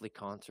monthly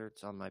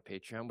concerts on my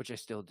Patreon, which I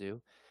still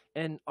do.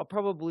 And I'll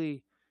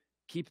probably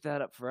keep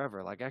that up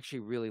forever. Like, I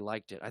actually really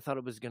liked it. I thought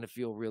it was going to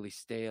feel really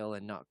stale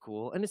and not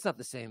cool. And it's not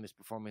the same as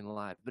performing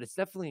live, but it's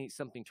definitely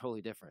something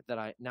totally different that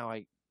I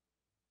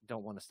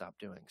don't want to stop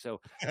doing. So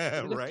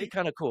it's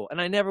kind of cool.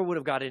 And I never would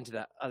have got into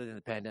that other than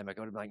the pandemic.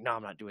 I would have been like, no,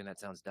 I'm not doing that.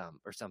 Sounds dumb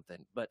or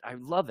something, but I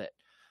love it.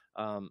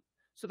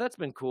 So that's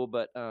been cool.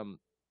 But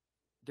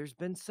there's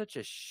been such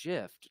a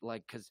shift,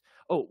 like,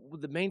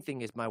 the main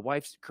thing is my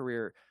wife's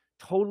career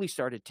totally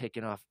started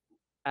taking off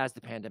as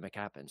the pandemic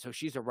happened. So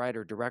she's a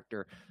writer,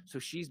 director. So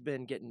she's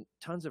been getting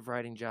tons of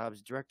writing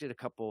jobs, directed a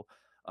couple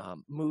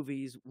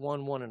movies,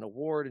 won an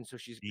award, and so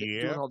she's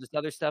doing all this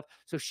other stuff.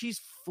 So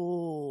she's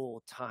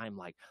full time,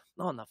 like,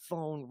 on the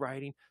phone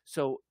writing.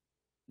 So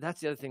that's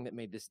the other thing that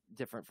made this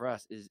different for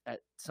us, is at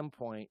some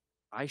point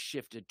I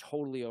shifted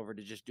totally over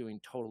to just doing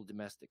total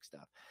domestic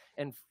stuff.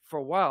 And for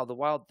a while, the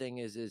wild thing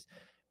is,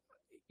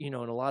 you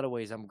know, in a lot of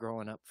ways, I'm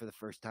growing up for the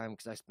first time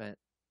because I spent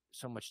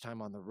so much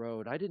time on the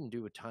road. I didn't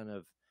do a ton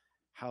of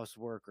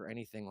housework or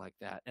anything like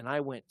that. And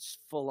I went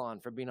full on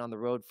from being on the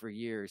road for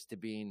years to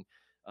being,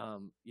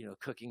 you know,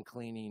 cooking,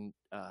 cleaning,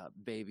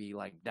 baby.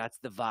 Like, that's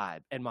the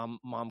vibe. And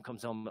mom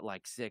comes home at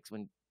like 6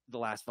 when the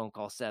last phone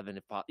call 7,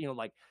 you know,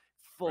 like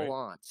full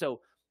on.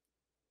 So,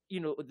 you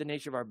know, the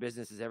nature of our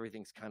business is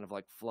everything's kind of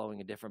like flowing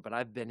and different, but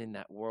I've been in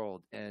that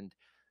world and,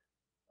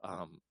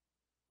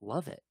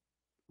 love it.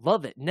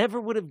 Love it.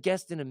 Never would have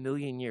guessed in a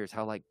million years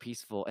how like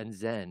peaceful and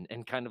zen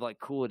and kind of like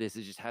cool it is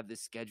to just have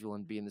this schedule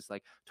and be in this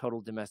like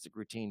total domestic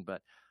routine.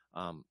 But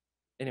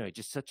anyway,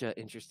 just such an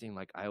interesting,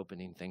 like,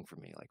 eye-opening thing for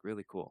me. Like,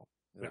 really cool.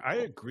 Really I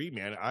cool. agree,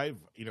 man. I've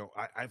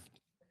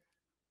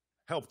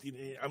helped.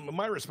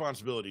 My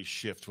responsibilities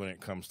shift when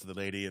it comes to the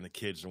lady and the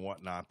kids and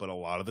whatnot, but a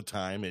lot of the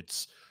time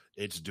it's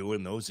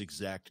doing those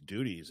exact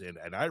duties.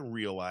 And I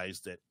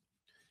realized that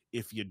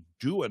if you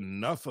do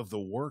enough of the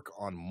work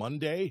on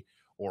Monday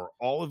or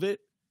all of it,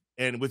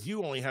 and with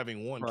you only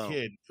having one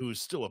kid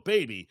who's still a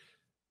baby,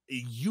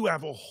 you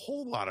have a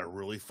whole lot of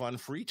really fun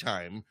free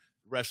time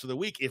the rest of the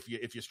week if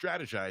you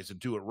strategize and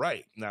do it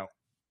right. Now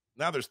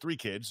there's 3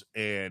 kids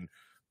and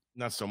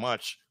not so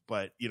much,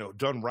 but, you know,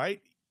 done right,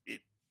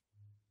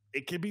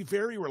 it can be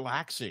very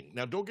relaxing.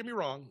 Now, don't get me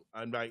wrong.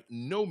 I'm by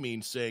no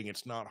means saying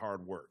it's not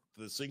hard work.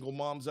 The single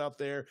moms out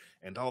there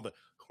and all the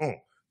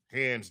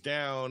hands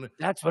down.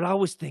 That's what I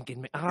was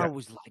thinking. I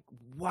was like,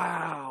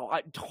 wow,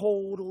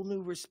 total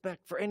new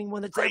respect for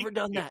anyone that's ever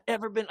done that,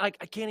 ever been. I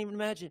can't even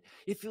imagine.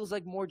 It feels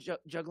like more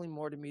juggling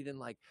more to me than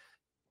like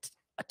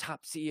a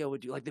top CEO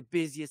would do. Like, the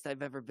busiest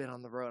I've ever been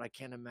on the road. I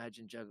can't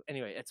imagine juggling.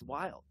 Anyway, it's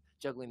wild.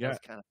 Juggling those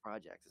kind of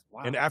projects is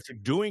wild. And after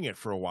doing it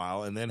for a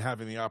while and then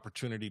having the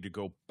opportunity to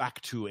go back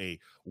to a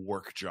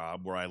work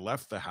job where I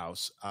left the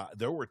house,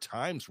 there were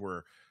times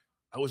where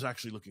I was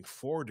actually looking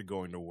forward to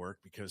going to work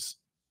because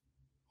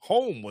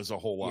home was a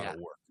whole lot of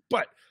work.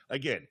 But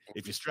again,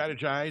 if you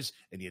strategize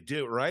and you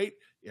do it right,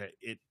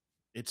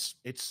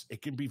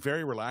 it can be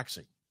very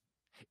relaxing.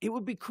 It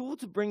would be cool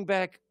to bring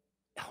back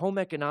home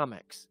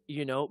economics,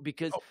 you know,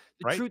 because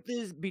the truth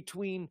is,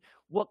 between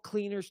what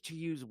cleaners to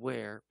use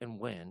where and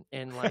when,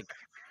 and like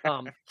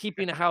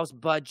keeping a house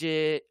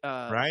budget,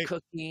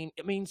 cooking,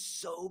 I mean,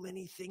 so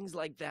many things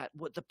like that.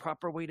 What the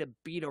proper way to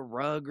beat a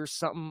rug or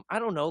something, I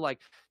don't know, like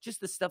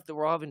just the stuff that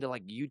we're all into,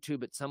 like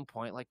YouTube at some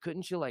point. Like,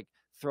 couldn't you like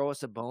throw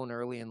us a bone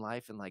early in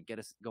life and like get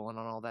us going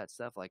on all that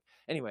stuff? Like,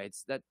 anyway,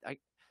 it's that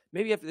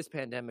maybe after this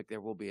pandemic there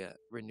will be a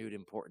renewed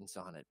importance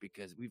on it,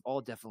 because we've all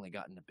definitely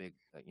gotten a big,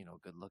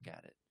 good look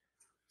at it.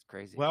 It's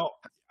crazy. Well,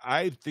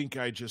 I think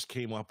I just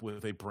came up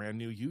with a brand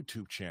new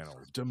YouTube channel,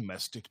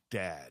 Domestic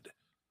Dad.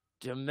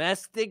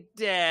 Domestic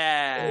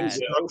Dad.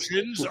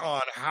 Instructions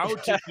on how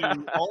to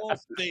do all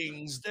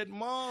things that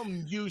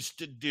mom used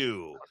to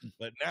do,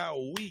 but now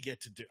we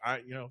get to do.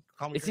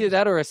 Call me it's either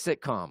that or a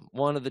sitcom,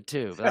 one of the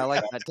two. But I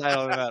like that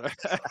title better.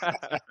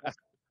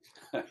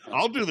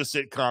 I'll do the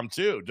sitcom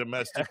too,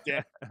 domestic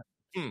dad.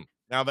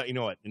 Now that you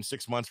know it, in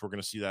 6 months we're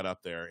going to see that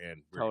up there,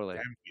 and Totally.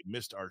 we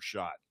missed our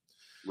shot.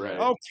 Right.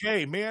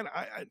 Okay, man.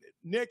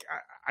 Nick,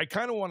 I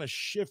kind of want to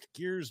shift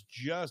gears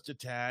just a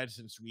tad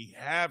since we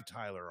have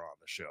Tyler on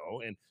the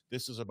show, and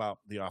this is about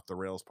the off the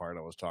rails part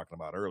I was talking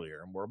about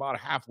earlier, and we're about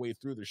halfway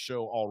through the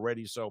show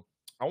already. So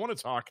I want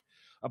to talk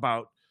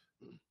about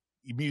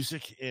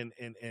music and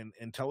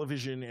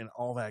television and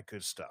all that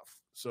good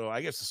stuff. So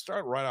I guess to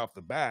start right off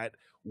the bat,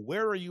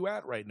 where are you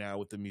at right now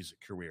with the music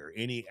career?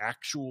 Any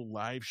actual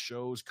live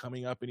shows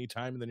coming up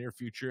anytime in the near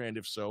future? And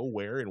if so,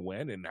 where and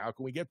when, and how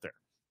can we get there?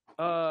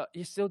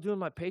 You're still doing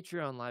my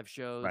Patreon live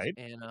shows, right?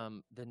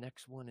 And the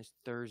next one is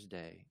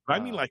Thursday. I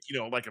mean, like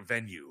a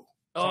venue.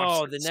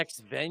 The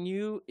next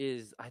venue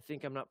is, I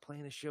think I'm not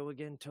playing a show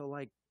again until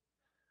like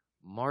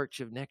March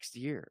of next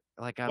year.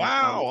 Like, okay,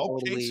 so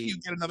you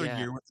get another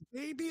year with the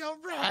baby. All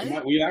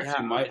right. We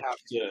actually might have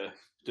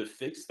to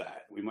fix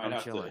that. We might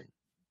have chilling. to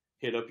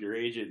hit up your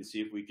agent and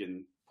see if we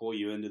can pull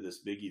you into this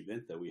big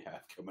event that we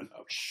have coming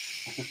up.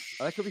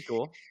 That could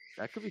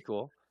be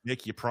cool.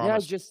 Nick, you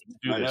promised. Yeah, just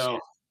do this.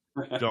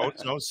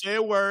 Don't say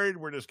a word.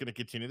 We're just going to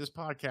continue this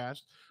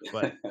podcast.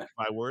 But if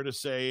I were to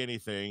say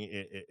anything,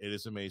 it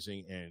is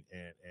amazing, and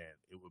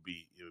it would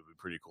be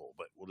pretty cool.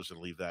 But we're just going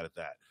to leave that at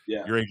that.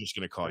 Yeah, your agent's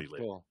going to call you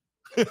later. Cool.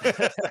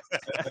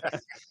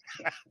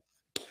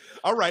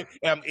 All right.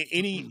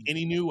 Any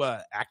new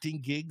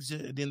acting gigs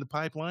in the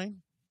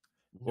pipeline,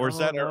 or is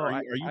that?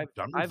 Are you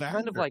done with that?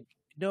 Kind of like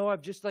no.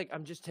 I'm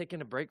just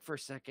taking a break for a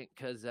second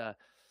because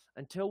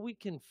until we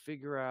can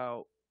figure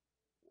out.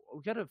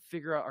 We got to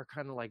figure out our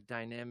kind of like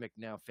dynamic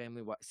now,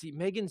 family wise. See,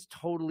 Megan's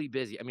totally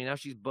busy. I mean, now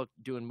she's booked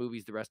doing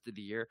movies the rest of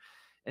the year.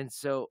 And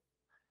so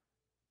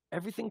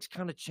everything's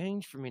kind of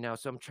changed for me now.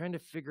 So I'm trying to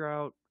figure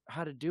out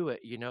how to do it.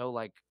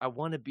 Like I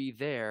want to be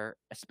there,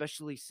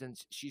 especially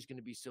since she's going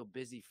to be so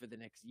busy for the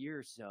next year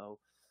or so.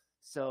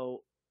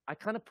 So I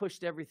kind of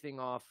pushed everything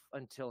off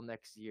until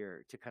next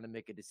year to kind of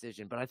make a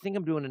decision. But I think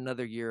I'm doing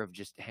another year of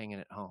just hanging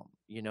at home,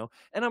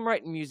 and I'm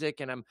writing music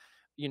and I'm,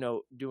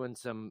 doing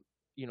some,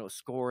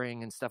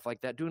 scoring and stuff like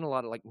that, doing a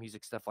lot of like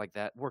music stuff like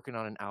that, working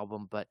on an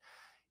album, but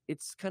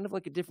it's kind of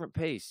like a different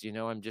pace.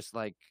 I'm just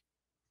like,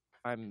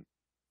 I'm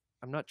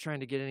not trying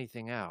to get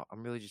anything out.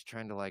 I'm really just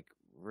trying to like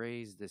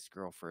raise this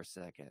girl for a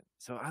second.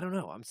 So I don't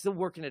know. I'm still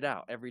working it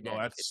out every day.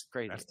 It's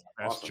crazy. That's the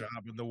best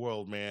job in the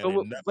world,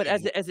 man. But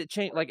as it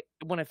changed, like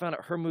when I found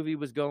out her movie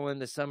was going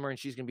this summer and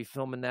she's going to be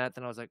filming that,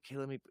 then I was like, okay,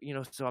 let me,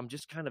 so I'm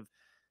just kind of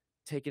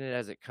taking it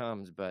as it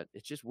comes, but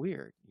it's just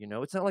weird.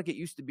 It's not like it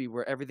used to be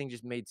where everything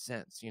just made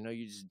sense. You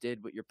just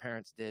did what your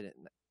parents did.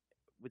 And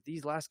with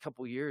these last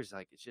couple years,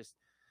 like it's just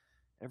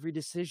every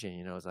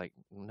decision, it's like,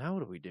 now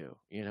what do we do?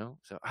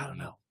 So I don't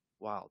know.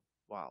 Wild.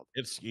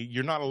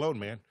 You're not alone,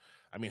 man.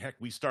 I mean, heck,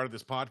 we started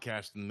this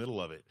podcast in the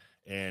middle of it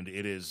and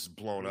it is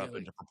blown up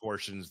into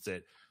proportions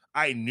that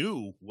I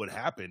knew would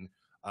happen,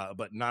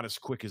 but not as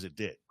quick as it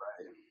did.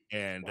 Right.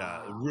 And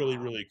really,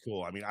 really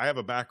cool. I mean, I have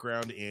a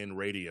background in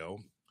radio.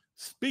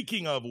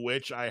 Speaking of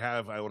which, I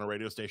own a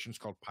radio station. It's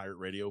called Pirate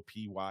Radio,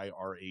 Pyrate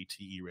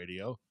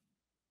Radio.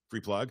 Free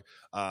plug.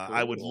 Cool.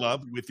 I would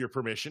love, with your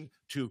permission,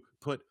 to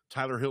put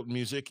Tyler Hilton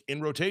music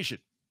in rotation.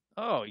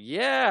 Oh,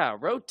 yeah.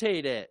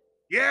 Rotate it.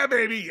 Yeah,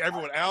 baby.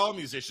 All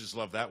musicians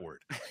love that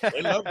word.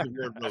 They love the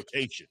word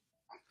rotation.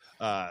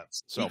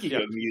 Speaking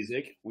of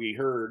music, we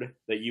heard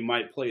that you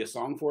might play a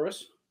song for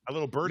us. A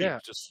little birdie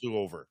just flew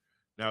over.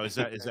 Now, is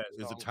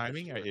the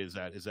timing? Is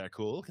that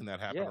cool? Can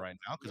that happen right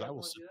now? Because I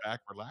will sit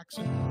back, relax,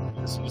 and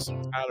listen to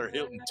some Tyler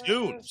Hilton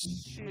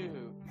tunes.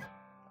 Shoot,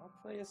 I'll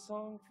play a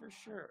song for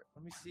sure.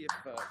 Let me see if.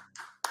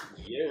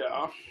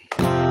 Yeah.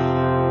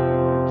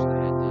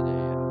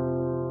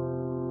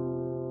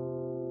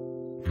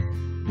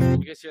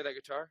 You guys hear that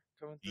guitar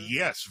coming through?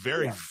 Yes,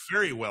 very,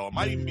 very well. It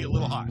might even be a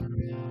little hot.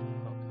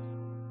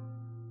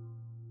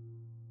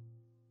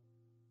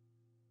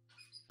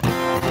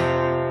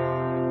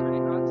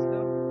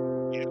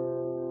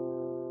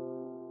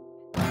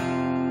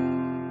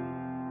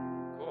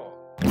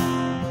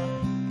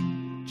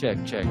 Check.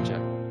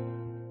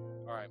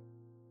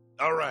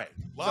 All right.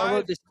 So I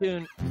wrote this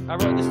tune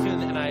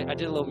and I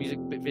did a little music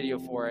video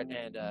for it,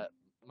 and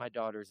my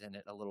daughter's in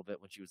it a little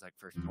bit when she was like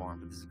first born,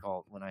 but this is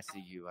called When I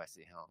See You, I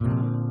See Home.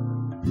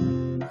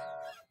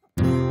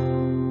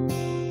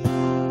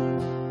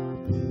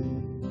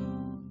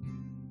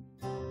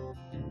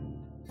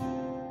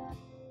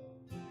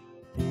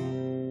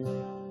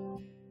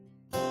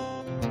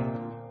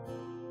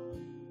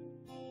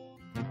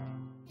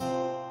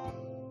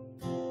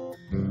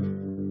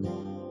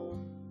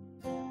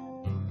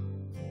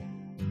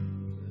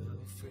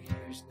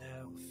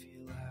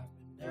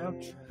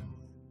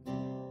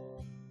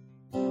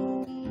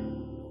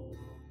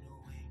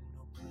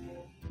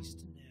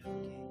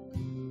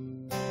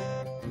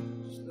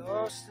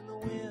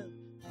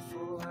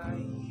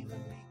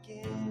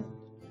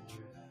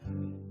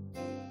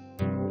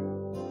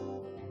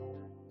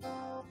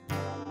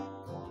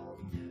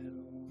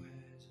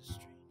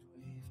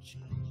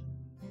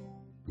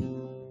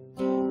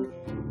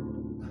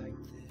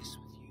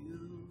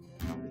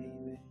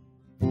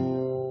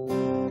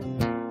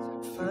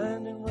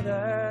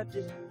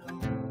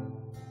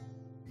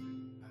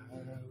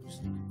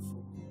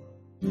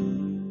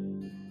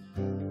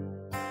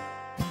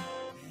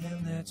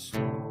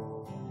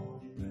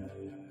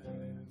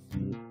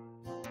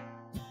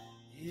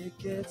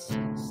 gets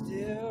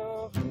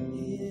still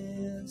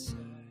inside.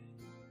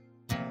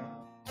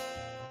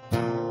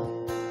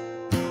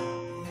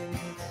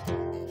 It's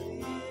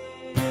clear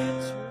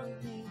to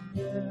me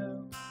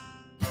now.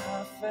 I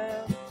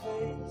found a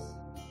place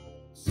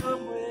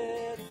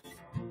somewhere to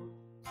fall,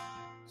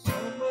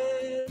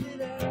 somewhere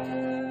that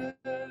I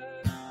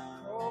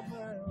call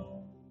my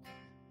own.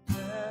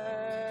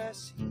 I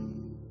see.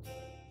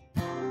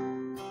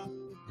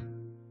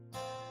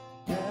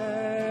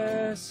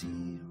 I see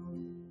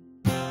home.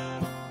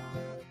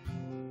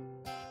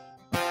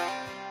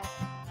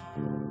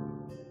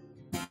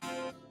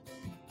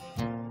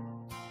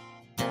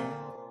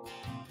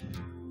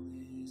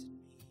 Isn't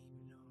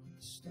even on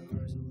the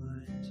stars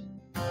aligned.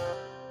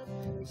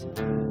 Is it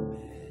my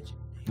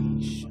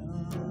imagination,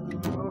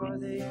 or are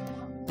they a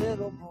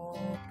little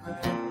more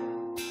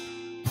bright?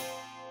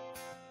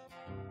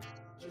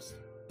 Just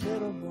a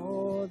little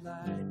more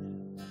light.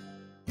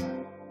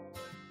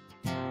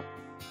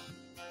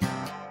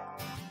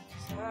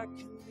 I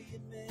can be a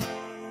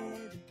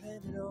man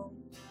dependent on.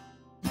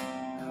 I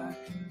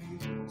can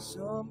be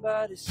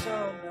somebody,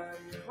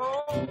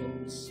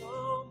 home,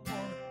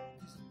 someone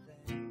who's a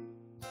thing.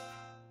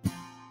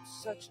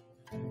 Such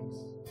a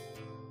nice.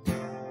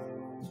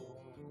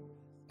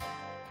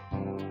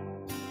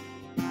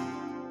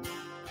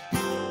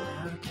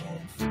 I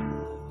can't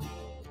feel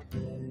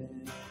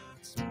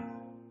that's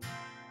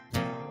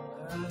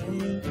I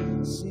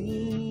ain't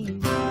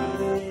seen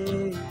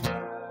it.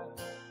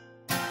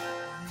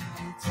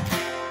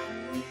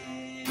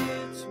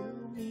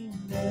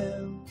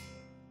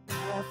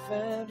 I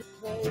found a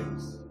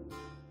place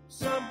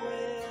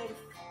somewhere to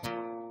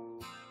fall,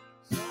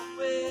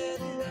 somewhere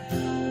that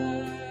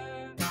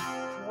I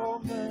call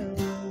my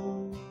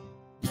own.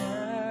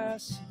 I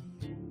see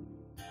you.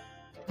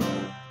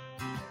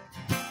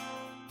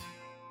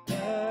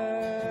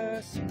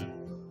 I see you.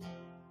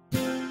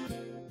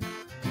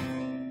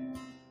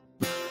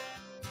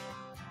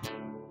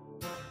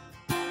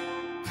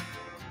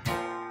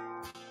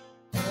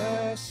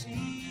 I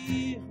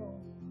see home.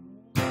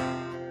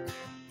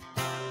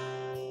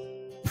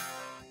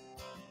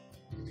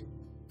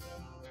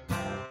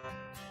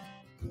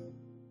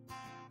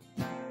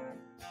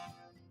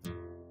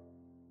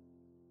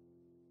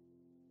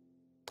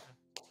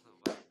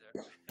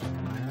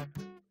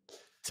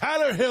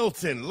 Tyler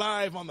Hilton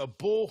live on the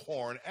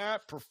Bullhorn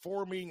app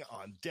performing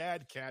on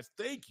Dadcast.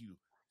 Thank you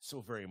so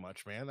very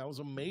much, man. That was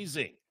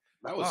amazing.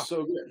 That was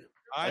so good.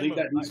 I think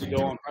that needs to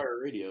go on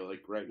Pirate Radio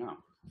like right now.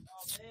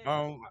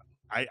 Well,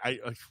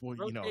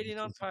 you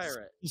know, on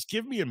Pirate. Just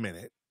give me a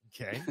minute,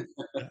 okay?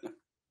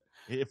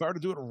 If I were to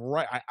do it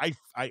right,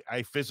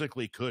 I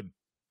physically could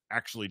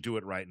actually do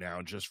it right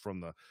now just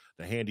from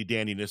the handy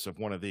dandiness of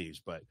one of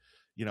these. But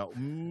you know,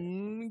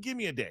 give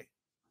me a day.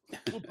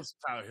 We'll put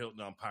Tyler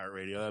Hilton on Pirate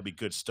Radio. That'd be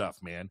good stuff,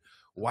 man.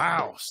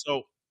 Wow.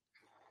 So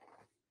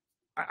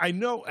I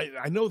know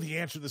the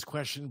answer to this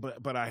question,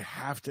 but I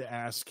have to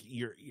ask,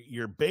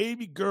 your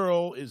baby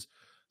girl is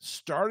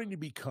starting to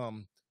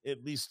become,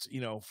 at least, you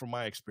know, from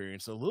my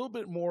experience, a little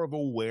bit more of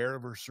aware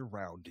of her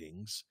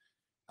surroundings.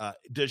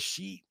 Does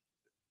she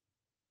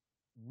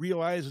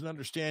realize and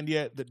understand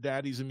yet that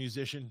daddy's a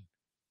musician?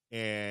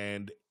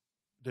 And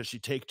does she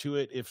take to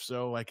it? If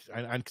so, like,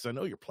 because I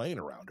know you're playing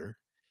around her.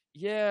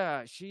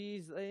 Yeah,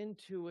 she's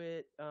into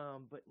it,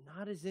 but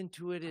not as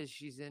into it as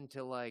she's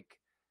into like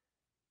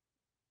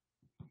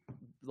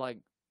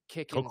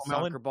kicking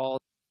soccer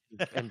balls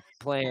and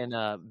playing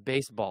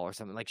baseball or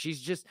something. Like she's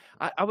just,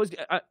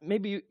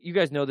 maybe you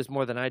guys know this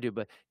more than I do,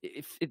 but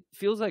it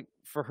feels like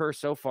for her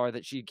so far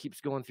that she keeps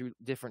going through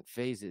different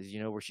phases,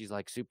 you know, where she's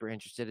like super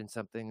interested in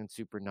something and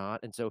super not.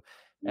 And so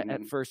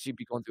at first she'd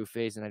be going through a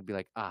phase and I'd be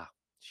like,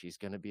 she's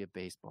going to be a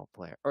baseball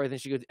player. Or then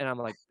she goes, and I'm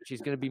like,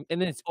 she's going to be,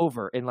 and then it's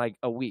over in like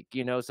a week,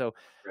 you know? So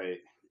right.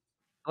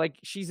 Like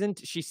she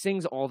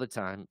sings all the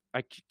time.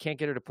 I can't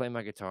get her to play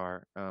my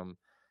guitar,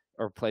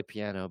 or play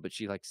piano, but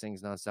she like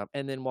sings nonstop.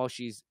 And then while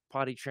she's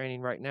potty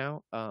training right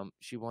now,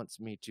 she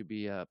wants me to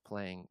be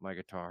playing my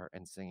guitar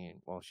and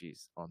singing while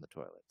she's on the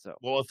toilet. So,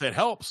 well, if it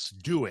helps,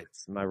 do it.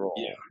 It's my role.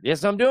 Yeah.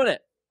 Yes, I'm doing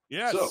it.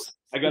 Yes. So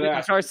I got the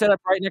guitar set up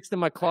right next to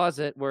my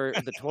closet where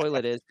the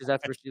toilet is, because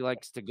that's where she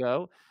likes to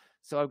go.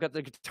 So I've got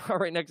the guitar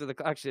right next to the.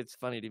 Actually, it's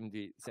funny to even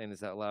be saying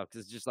this out loud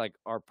because it's just like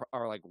our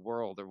like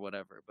world or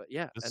whatever. But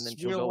yeah, This and then is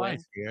she'll real go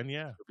life, in. man.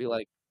 Yeah. She'll be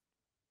like,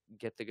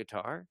 "Get the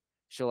guitar."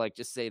 She'll like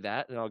just say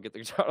that, and I'll get the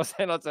guitar. I'll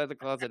stand outside the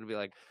closet and be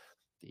like,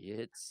 "The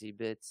itsy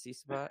bitsy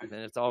spot," and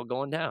then it's all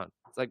going down.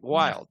 It's like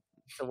wild.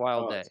 It's a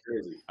wild day.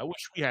 Crazy. I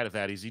wish we had it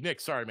that easy.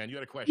 Nick, sorry, man. You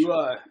had a question.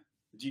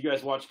 Do you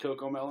guys watch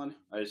Coco Melon?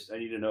 I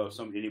need to know if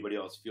anybody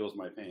else feels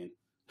my pain.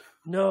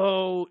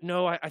 No.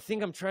 I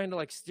think I'm trying to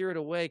like steer it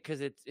away because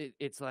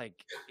it's like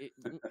it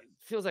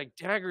feels like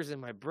daggers in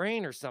my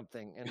brain or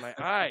something, in my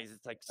eyes.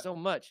 It's like so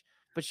much.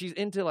 But she's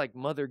into like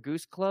Mother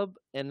Goose Club,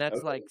 and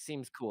that's like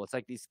seems cool. It's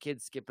like these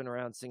kids skipping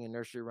around singing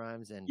nursery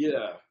rhymes, and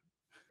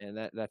and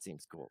that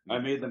seems cool. I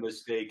made the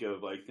mistake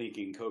of like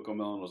thinking Coco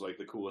Melon was like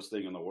the coolest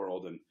thing in the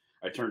world, and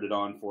I turned it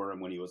on for him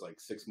when he was like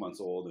 6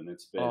 months old, and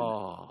it's been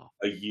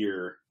a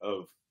year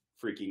of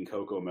freaking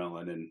Coco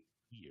Melon and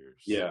Years.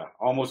 yeah,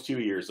 almost 2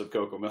 years of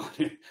Coco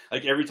Melon.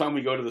 Like every time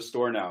we go to the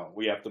store now,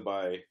 we have to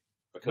buy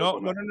a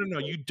Coco Melon. No.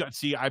 You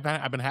see, I've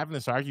been having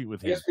this argument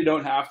with I him. guess we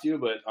don't have to,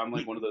 but I'm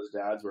like one of those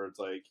dads where it's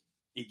like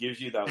he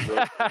gives you that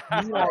look.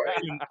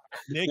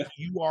 Nick,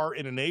 you are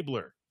an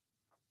enabler.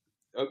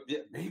 Oh, yeah,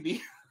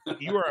 maybe.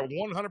 You are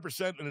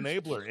 100% an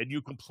enabler, and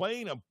you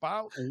complain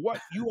about what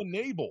you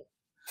enable.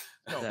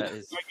 No, That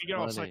is like, you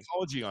know, funny.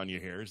 psychology on you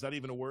here. Is that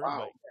even a word?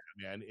 Wow. Like,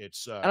 yeah, man,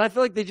 it's And I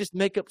feel like they just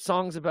make up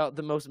songs about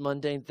the most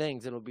mundane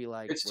things. It'll be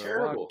like, It's we're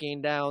terrible.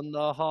 walking down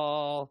the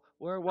hall,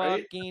 we're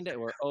Right? walking,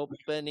 we're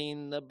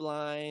opening the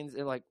blinds,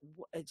 and like,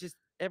 it just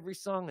every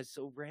song is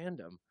so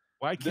random.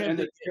 why can't And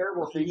they the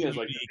terrible thing is,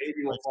 like, the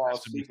baby will fall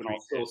asleep and I'll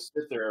still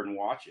sit there and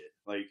watch it.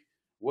 Like,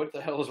 what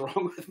the hell is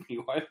wrong with me?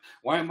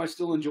 Why am I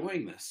still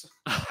enjoying this?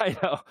 I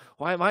know.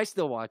 Why am I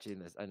still watching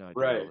this? I know I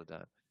do it all the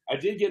time. I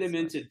did get him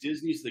into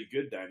Disney's The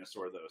Good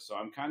Dinosaur, though, so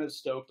I'm kind of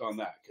stoked on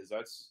that because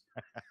that's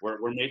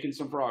we're making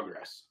some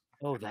progress.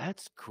 Oh,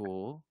 that's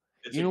cool.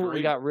 It's You know what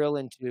we got real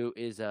into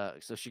is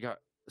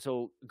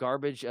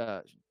garbage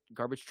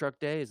truck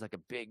day is like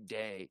a big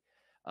day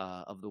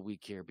of the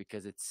week here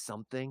because it's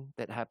something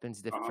that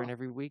happens different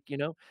every week, you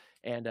know?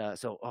 And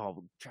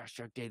trash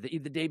truck day,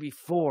 the day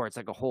before, it's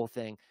like a whole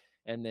thing.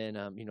 And then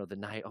the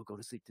night I'll go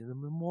to sleep in the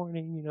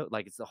morning, you know,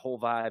 like it's the whole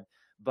vibe.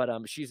 But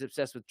she's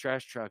obsessed with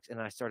trash trucks, and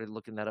I started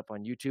looking that up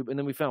on YouTube. And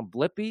then we found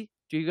Blippi.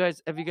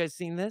 Have you guys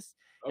seen this?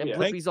 Oh, and yeah.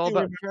 Blippi's all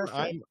about trash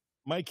trucks.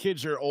 My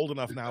kids are old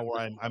enough now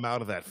where I'm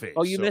out of that phase.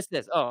 Oh, you missed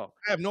this. Oh,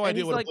 I have no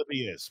idea what a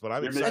Blippi is, but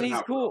I'm excited. And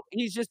he's cool.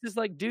 He's just this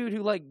like dude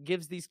who like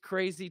gives these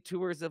crazy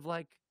tours of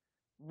like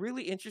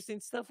really interesting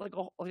stuff. Like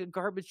a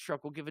garbage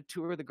truck will give a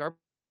tour of the garbage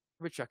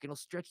truck and he'll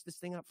stretch this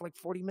thing out for like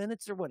 40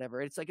 minutes or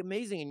whatever. It's like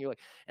amazing. And you're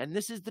like, and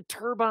this is the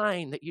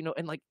turbine that, you know,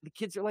 and like the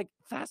kids are like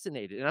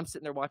fascinated. And I'm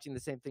sitting there watching the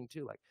same thing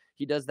too. Like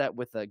he does that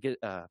with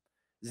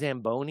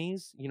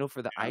Zambonis, you know,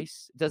 for the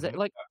ice. Does it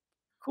like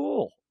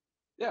cool.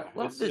 Yeah.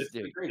 Love this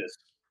dude. The greatest.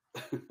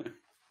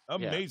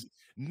 Amazing.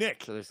 Yeah.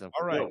 Nick, So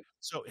all right.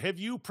 So have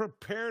you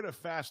prepared a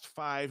Fast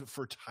Five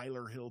for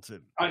Tyler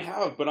Hilton? I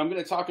have, but I'm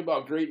going to talk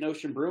about Great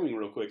Notion Brewing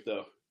real quick,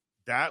 though.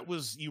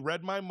 You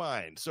read my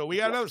mind. So we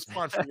got another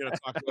sponsor we're going to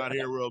talk about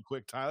here real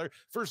quick, Tyler.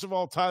 First of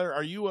all, Tyler,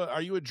 are you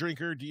a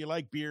drinker? Do you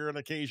like beer on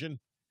occasion?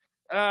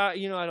 I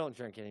don't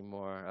drink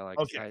anymore.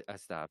 I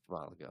stopped a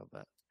while ago,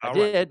 but all I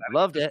did.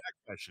 Loved it.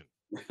 Question.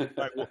 All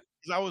right, well,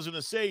 I was going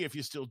to say, if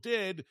you still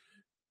did,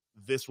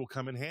 this will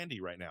come in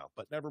handy right now.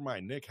 But never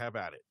mind, Nick, have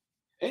at it.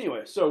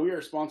 Anyway, so we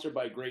are sponsored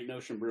by Great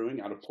Notion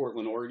Brewing out of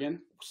Portland, Oregon.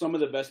 Some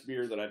of the best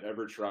beer that I've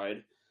ever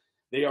tried.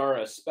 They are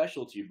a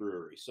specialty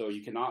brewery, so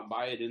you cannot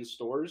buy it in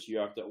stores. You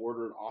have to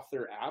order it off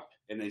their app,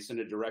 and they send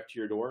it direct to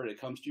your door, and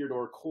it comes to your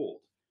door cold.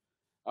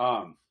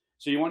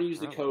 So you want to use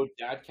the code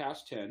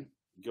DADCAST10.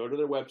 Go to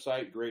their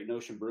website,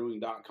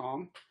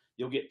 greatnotionbrewing.com.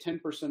 You'll get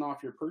 10%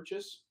 off your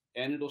purchase,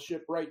 and it'll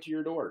ship right to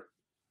your door.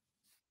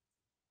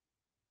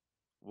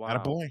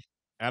 Wow.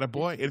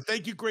 Attaboy. And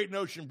thank you, Great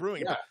Notion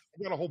Brewing. Yeah.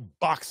 I got a whole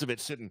box of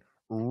it sitting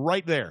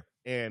right there,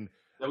 and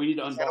that we need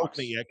to unbox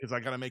it yet because I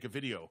got to make a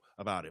video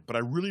about it. But I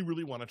really,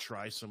 really want to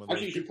try some of those.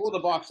 Actually, you should pull the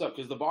box up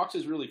because the box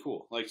is really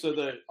cool. Like,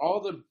 so all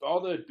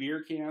the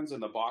beer cans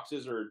and the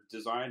boxes are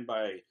designed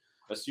by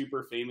a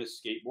super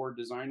famous skateboard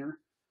designer.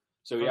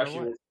 So he actually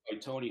worked with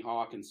like Tony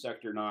Hawk and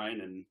Sector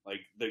 9, and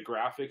like the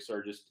graphics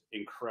are just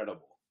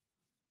incredible.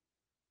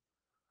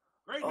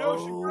 Great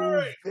Notion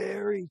Brewing.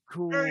 Very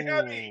cool. Very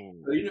heavy.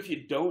 So even if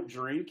you don't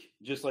drink,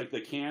 just like the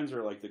cans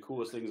are like the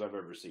coolest things I've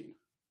ever seen.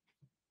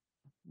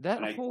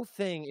 That whole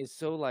thing is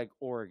so like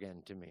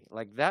Oregon to me.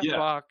 Like that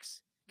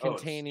box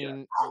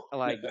containing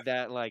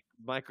that like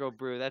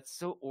microbrew. That's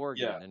so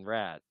Oregon and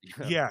rad.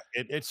 Yeah,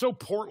 it's so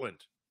Portland.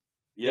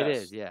 Yes. It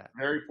is. Yeah,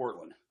 very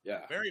Portland.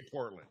 Yeah, very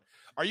Portland.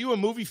 Are you a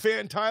movie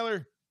fan,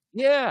 Tyler?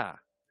 Yeah.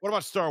 What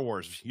about Star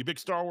Wars? You a big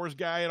Star Wars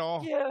guy at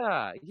all?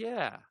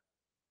 Yeah.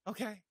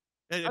 Okay.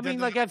 I mean,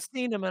 like I've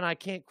seen them and I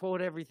can't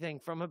quote everything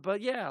from it, but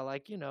yeah,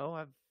 like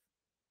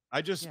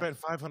I just spent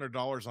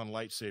 $500 on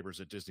lightsabers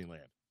at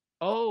Disneyland.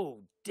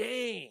 Oh,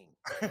 dang.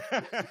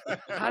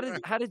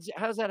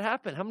 How's that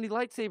happen? How many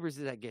lightsabers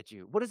did that get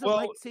you? What does a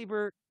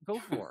lightsaber go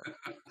for?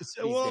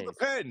 Well, it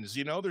depends.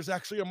 You know, there's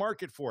actually a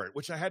market for it,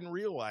 which I hadn't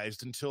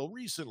realized until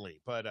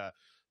recently. But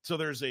so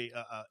there's a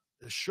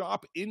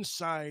shop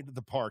inside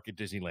the park at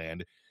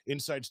Disneyland,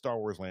 inside Star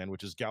Wars Land,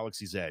 which is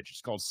Galaxy's Edge.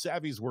 It's called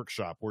Savvy's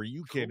Workshop, where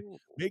you can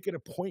make an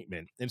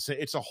appointment and say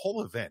it's a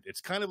whole event.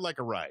 It's kind of like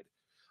a ride.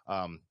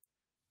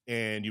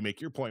 And you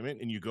make your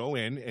appointment and you go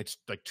in. It's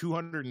like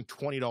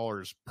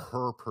 $220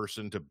 per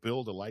person to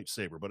build a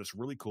lightsaber, but it's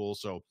really cool.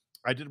 So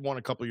I did one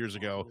a couple years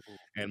ago,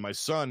 and my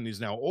son is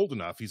now old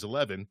enough. He's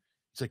 11.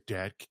 He's like,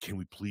 Dad, can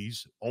we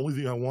please? Only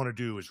thing I want to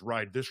do is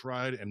ride this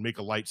ride and make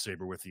a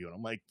lightsaber with you. And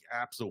I'm like,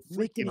 absolutely.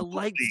 Making a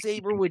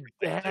lightsaber with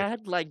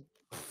Dad? Like,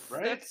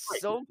 right? That's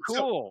so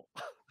cool.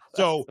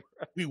 So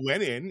we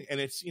went in, and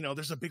it's,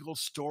 there's a big old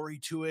story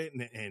to it,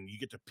 and you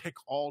get to pick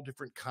all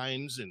different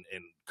kinds and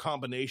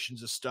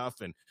combinations of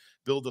stuff and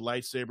build the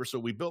lightsaber. So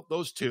we built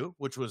those two,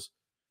 which was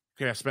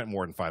Okay, I spent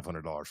more than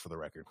 $500 for the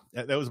record.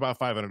 That was about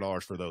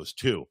 $500 for those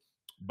two.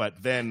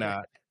 But then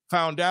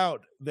found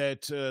out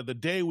that the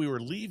day we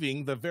were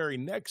leaving, the very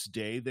next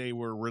day, they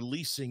were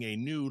releasing a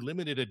new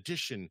limited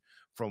edition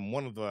from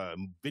one of the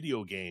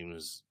video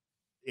games.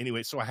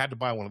 Anyway, so I had to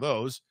buy one of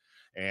those,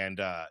 and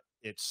but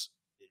it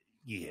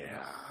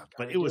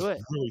was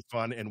really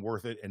fun and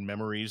worth it, and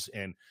memories,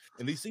 and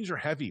these things are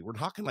heavy. We're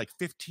talking like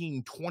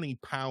 15, 20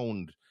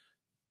 pound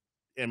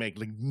and like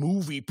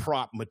movie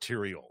prop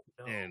material.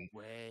 No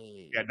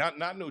way. Yeah,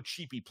 not no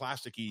cheapy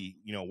plasticky,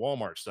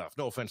 Walmart stuff.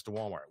 No offense to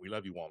Walmart. We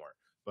love you, Walmart.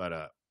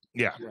 But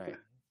yeah. Right.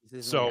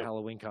 This is a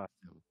Halloween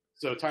costume.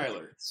 So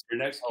Tyler, your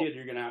next kid,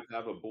 you're gonna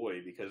have a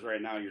boy, because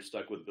right now you're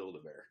stuck with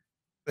Build-A-Bear.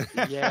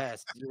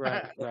 Yes,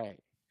 right.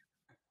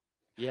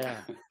 Yeah,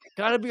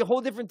 gotta be a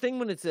whole different thing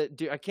when it's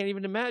dude. I can't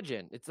even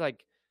imagine. It's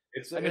like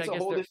it's a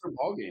whole different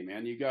ballgame,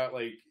 man. You got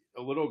like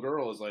a little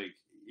girl is like,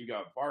 you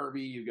got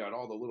Barbie, you got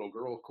all the little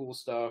girl cool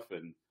stuff,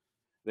 and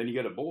then you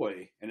get a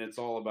boy, and it's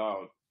all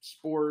about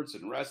sports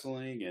and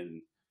wrestling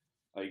and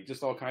like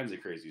just all kinds of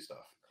crazy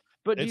stuff.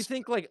 But do you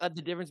think like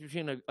the difference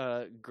between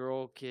a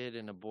girl kid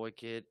and a boy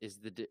kid is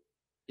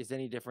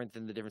any different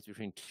than the difference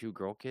between two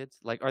girl kids?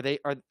 Like, are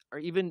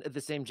even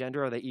the same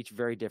gender? Are they each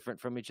very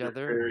different from each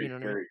other? Very,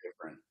 very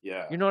different.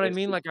 Yeah. You know what I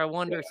mean? Like, I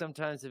wonder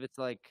sometimes if it's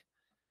like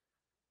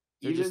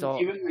even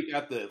like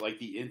at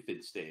the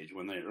infant stage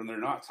when they're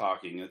not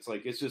talking, it's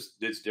like it's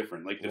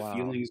different. Like the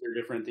feelings are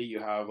different that you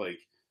have. Like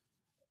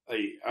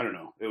I don't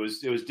know. It was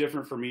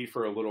different for me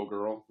for a little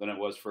girl than it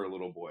was for a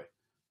little boy.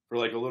 For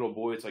like a little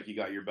boy, it's like you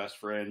got your best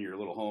friend, your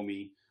little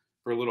homie.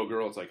 For a little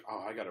girl, it's like,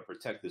 oh, I got to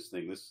protect this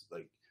thing. This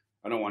like.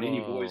 I don't want any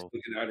boys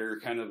looking at her.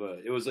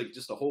 It was like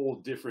just a whole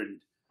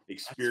different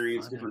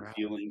experience, different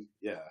feeling.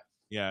 Yeah.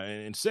 Yeah.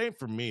 And same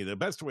for me. The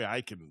best way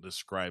I can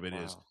describe it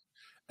is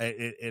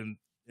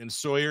in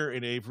Sawyer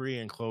and Avery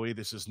and Chloe,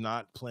 this is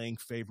not playing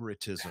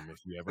favoritism.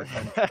 If you ever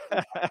come to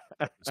this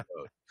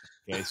episode.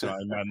 Okay. So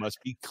I must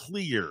be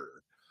clear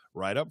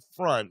right up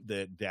front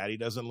that Daddy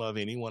doesn't love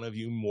any one of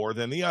you more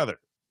than the other.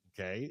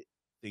 Okay.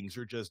 Things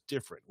are just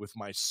different. With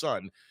my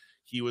son,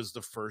 he was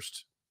the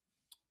first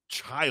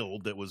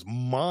child that was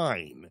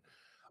mine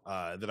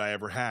that I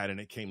ever had, and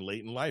it came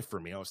late in life for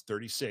me. I was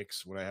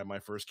 36 when I had my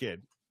first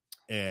kid,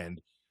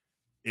 and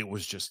it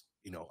was just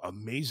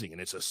amazing. And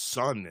it's a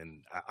son,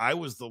 and I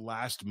was the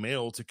last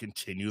male to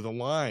continue the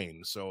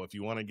line. So if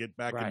you want to get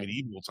back in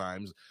medieval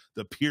times,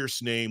 the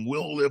Pierce name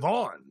will live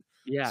on.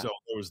 Yeah. So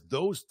there was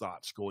those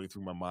thoughts going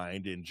through my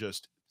mind, and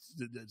just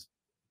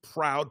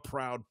proud.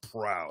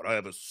 I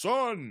have a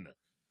son.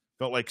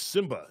 Felt like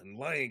Simba and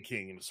Lion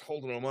King, and just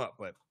holding him up,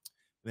 but.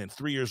 Then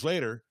 3 years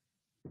later,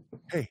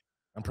 hey,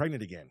 I'm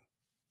pregnant again,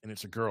 and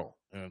it's a girl,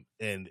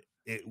 and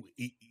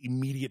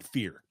immediate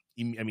fear.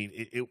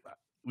 It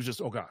was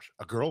just, oh gosh,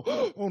 a girl?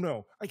 Oh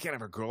no, I can't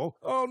have a girl.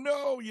 Oh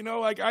no,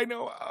 I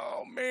know.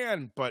 Oh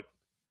man, but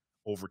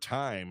over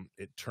time,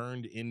 it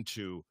turned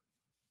into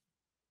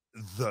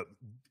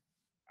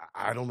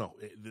I don't know.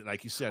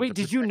 Like you said. Wait,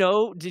 did you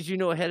know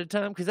ahead of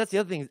time? Because that's the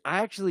other thing.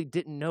 I actually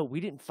didn't know. We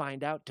didn't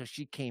find out till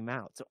she came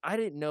out. So I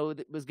didn't know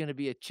that it was going to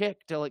be a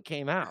chick till it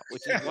came out,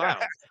 which is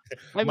wild.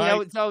 I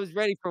mean, I was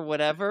ready for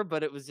whatever,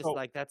 but it was just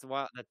like, that's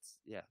wild.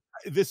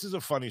 This is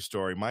a funny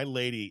story. My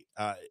lady,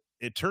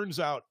 it turns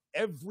out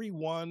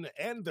everyone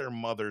and their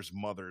mother's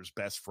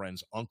best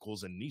friends,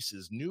 uncles, and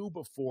nieces knew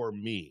before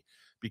me,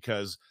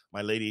 because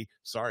my lady,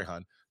 sorry,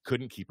 hon,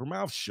 couldn't keep her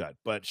mouth shut,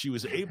 but she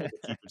was able to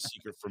keep it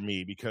secret from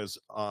me, because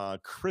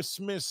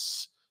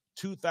Christmas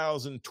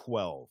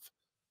 2012,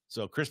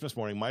 so Christmas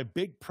morning, my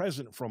big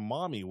present from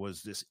mommy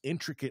was this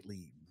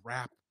intricately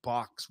wrapped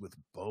box with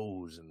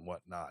bows and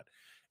whatnot,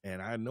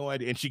 and I had no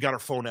idea. And she got her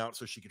phone out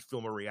so she could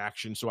film a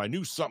reaction, so I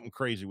knew something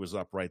crazy was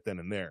up right then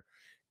and there.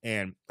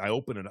 And I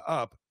open it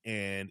up,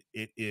 and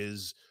it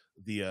is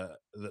the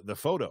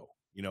photo,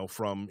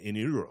 from in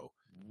utero,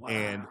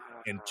 and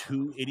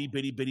two itty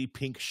bitty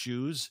pink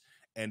shoes,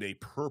 and a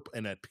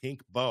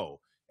pink bow.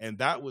 And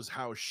that was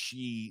how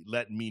she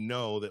let me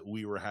know that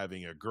we were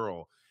having a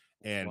girl.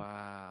 And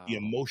the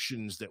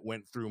emotions that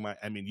went through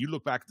you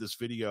look back at this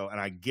video, and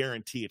I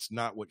guarantee it's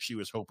not what she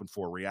was hoping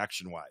for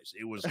reaction wise.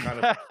 It was kind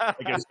of,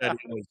 like I said,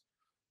 it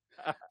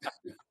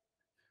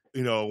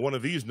was, one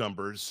of these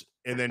numbers.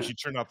 And then she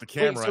turned off the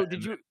camera.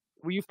 Wait, so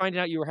were you finding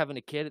out you were having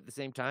a kid at the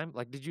same time?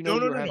 Like, did you know?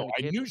 No.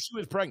 I knew she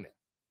was pregnant.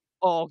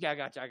 Oh, okay, I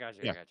got you.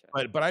 Yeah.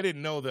 But I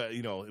didn't know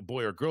that,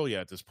 boy or girl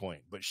yet at this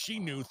point. But she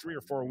knew 3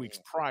 or 4 weeks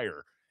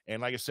prior.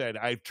 And like I said,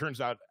 I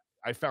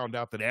found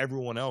out that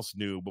everyone else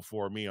knew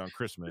before me on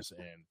Christmas.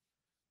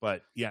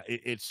 But yeah,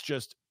 it's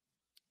just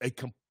a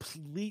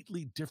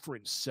completely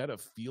different set of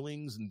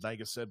feelings. And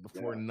like I said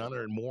before, none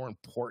are more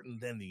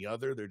important than the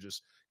other. They're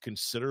just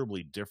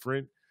considerably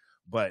different.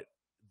 But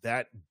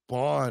that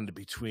bond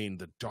between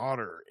the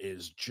daughter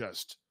is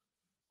just,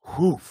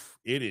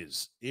 it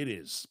is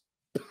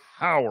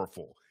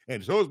powerful.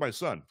 And so is my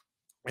son.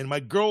 And my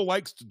girl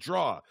likes to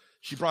draw.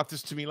 She brought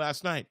this to me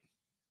last night.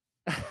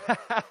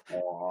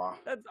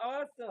 That's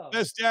awesome.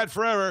 Best dad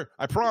forever.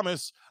 I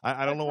promise.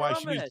 I don't know why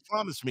she needs to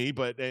promise me,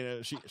 but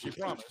she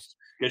promised.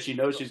 because she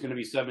knows she's going to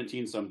be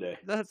 17 someday.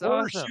 That's Or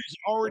awesome.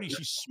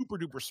 she's super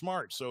duper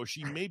smart, so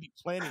she may be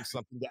planning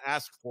something to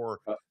ask for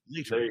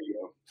later. There you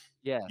go.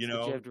 Yes, You which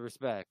know? you have to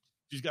respect.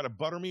 She's got to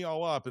butter me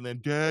all up, and then,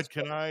 Dad,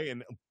 can I?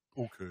 And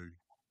okay,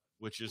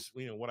 which is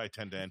what I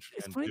tend to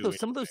It's and funny do though.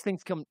 Some of those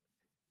things come.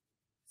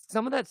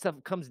 Some of that stuff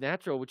comes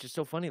natural, which is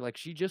so funny. Like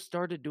she just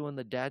started doing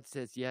the dad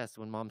says yes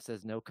when mom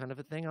says no kind of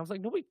a thing. I was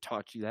like, nobody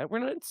taught you that. We're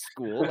not in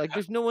school. Like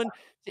there's no one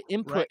to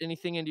input Right.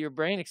 anything into your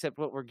brain except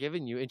what we're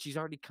giving you. And she's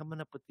already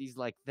coming up with these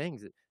like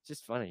things. It's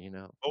just funny, you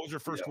know. What was her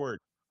first word?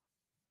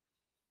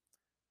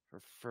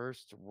 Her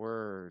first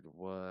word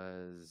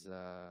was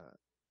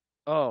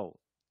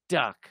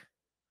duck.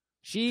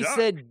 She Duck.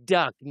 said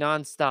duck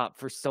nonstop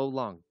for so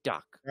long.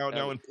 Duck.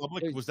 Now in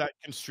public, was that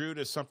construed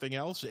as something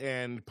else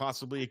and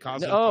possibly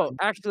causing?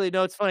 Actually,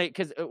 no. It's funny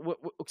because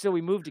so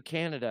we moved to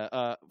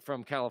Canada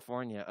from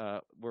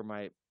California, where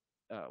my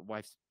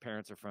wife's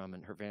parents are from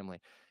and her family,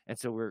 and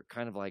so we're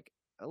kind of like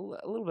a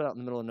little bit out in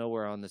the middle of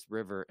nowhere on this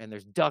river, and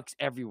there's ducks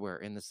everywhere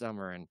in the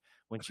summer. And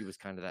when she was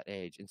kind of that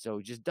age, and so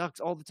just ducks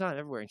all the time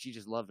everywhere, and she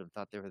just loved them,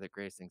 thought they were the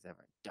greatest things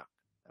ever. Duck.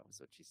 That was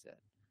what she said.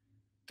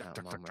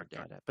 Mom or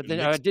Dada. But then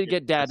I did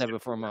get Dada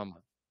before Mama.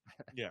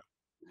 Yeah.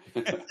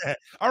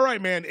 All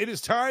right, man. It is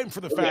time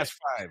for the Fast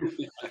Five.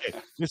 Okay.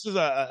 This is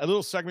a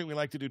little segment we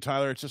like to do,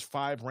 Tyler. It's just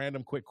 5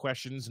 random quick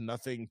questions,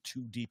 nothing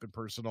too deep and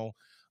personal.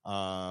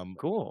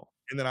 Cool.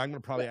 And then I'm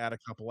going to probably add a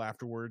couple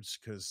afterwards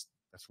because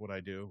that's what I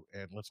do.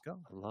 And let's go.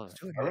 I love it.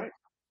 All right.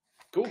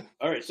 Cool.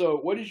 All right. So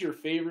what is your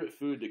favorite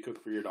food to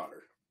cook for your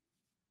daughter?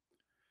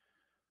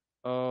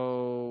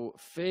 Oh,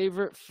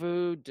 favorite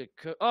food to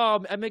cook.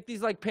 Oh, I make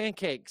these like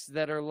pancakes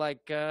that are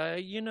like, a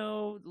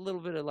little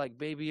bit of like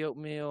baby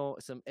oatmeal,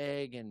 some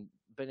egg and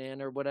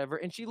banana or whatever.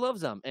 And she loves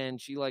them. And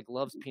she like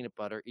loves peanut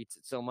butter, eats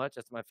it so much.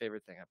 That's my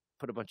favorite thing. I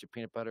put a bunch of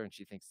peanut butter and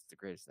she thinks it's the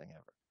greatest thing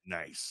ever.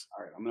 Nice.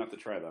 All right. I'm going to have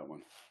to try that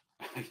one.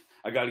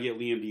 I got to get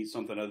Liam to eat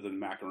something other than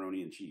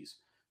macaroni and cheese.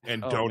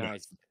 And donuts.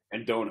 Nice.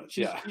 And donuts,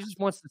 She just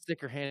wants to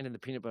stick her hand in the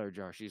peanut butter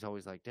jar. She's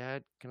always like,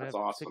 Dad, can That's I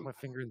awesome. stick my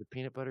finger in the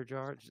peanut butter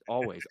jar? She's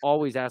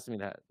always asking me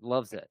that.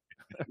 Loves it.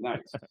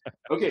 Nice.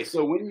 Okay,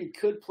 so when you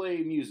could play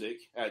music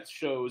at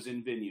shows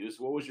and venues,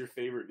 what was your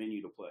favorite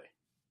venue to play?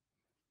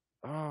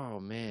 Oh,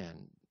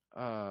 man.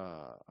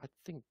 I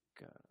think...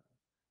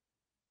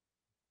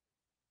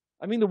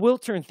 the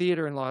Wiltern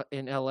Theater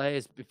in LA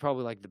is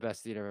probably like the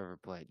best theater I've ever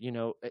played.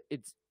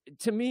 It's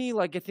to me,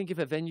 like, I think if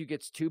a venue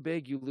gets too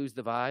big, you lose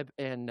the vibe.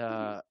 And,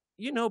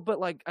 but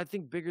like, I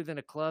think bigger than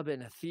a club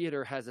and a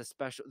theater has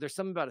there's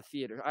something about a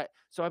theater.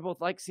 So I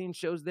both like seeing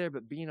shows there,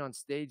 but being on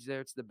stage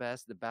there, it's the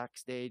best. The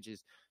backstage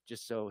is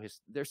just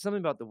there's something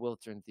about the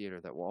Wiltern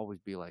Theater that will always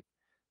be like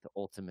the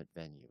ultimate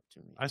venue to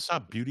me. I saw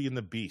Beauty and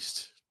the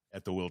Beast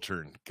at the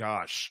Wiltern.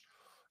 Gosh,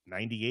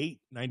 98,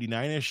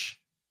 99-ish.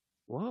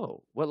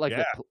 Whoa. What, like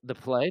the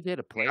play? They had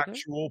a play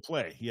actual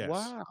play, yes.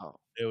 Wow.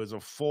 It was a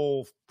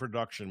full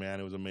production,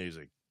 man. It was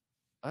amazing.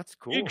 That's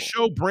cool. Big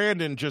Show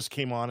Brandon just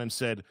came on and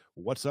said,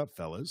 "What's up,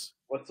 fellas?"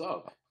 What's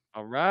up?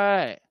 All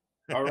right.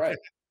 All right.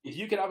 If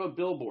you could have a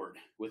billboard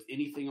with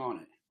anything on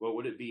it, what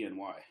would it be and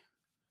why?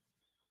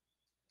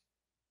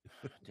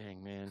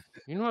 Dang, man.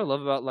 You know what I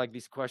love about like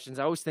these questions?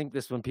 I always think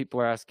this when people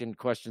are asking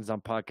questions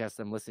on podcasts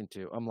I'm listening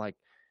to. I'm like,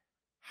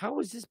 how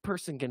is this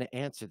person going to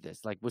answer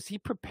this? Like, was he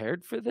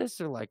prepared for this,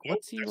 or like,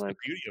 what's he that's like?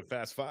 The beauty of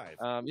Fast Five.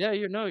 Yeah,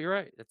 you're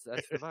right. That's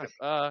the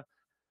vibe.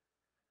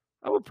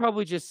 I would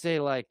probably just say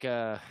like,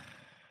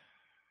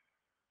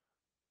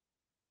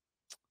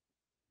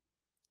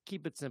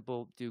 keep it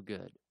simple, do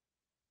good.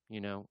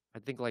 I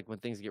think like when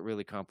things get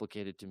really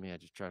complicated to me, I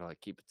just try to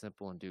like keep it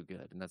simple and do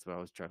good, and that's what I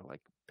always try to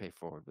like pay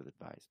forward with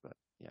advice. But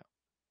yeah,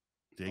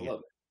 I love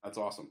it. That's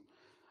awesome.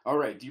 All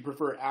right, do you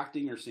prefer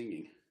acting or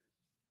singing?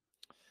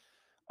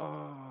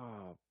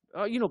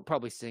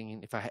 Probably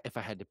singing if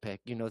I had to pick.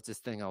 It's this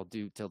thing I'll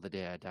do till the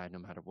day I die, no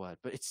matter what.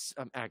 But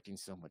I'm acting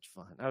so much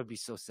fun. I would be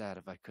so sad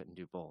if I couldn't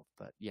do both.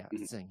 But yeah,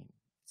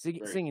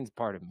 singing's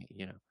part of me.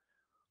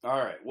 All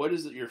right, what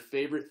is your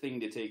favorite thing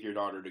to take your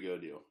daughter to go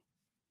do?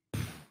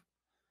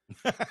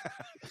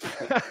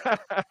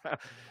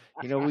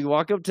 We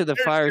walk up to the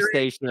fire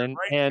station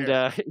and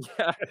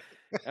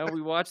and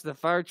we watch the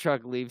fire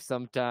truck leave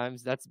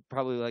sometimes. That's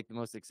probably like the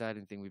most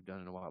exciting thing we've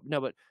done in a while. No,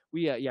 but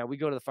we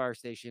go to the fire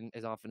station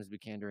as often as we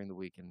can during the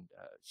week, and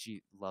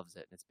she loves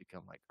it, and it's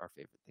become like our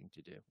favorite thing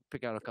to do.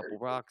 Pick out a couple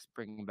rocks,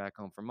 bring them back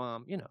home for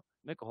Mom,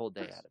 make a whole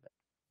day out of it.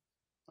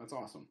 That's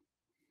awesome.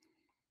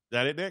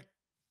 That it, Nick?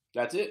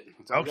 That's it.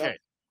 Okay.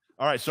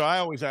 All right, so I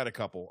always add a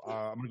couple.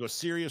 I'm going to go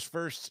serious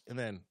first and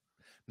then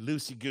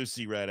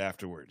loosey-goosey right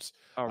afterwards.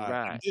 All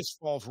right. This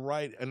falls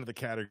right under the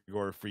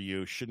category for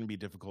you. Shouldn't be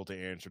difficult to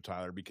answer,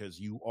 Tyler, because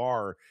you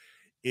are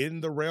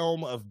in the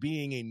realm of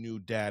being a new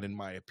dad, in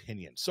my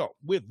opinion. So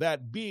with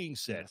that being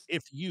said,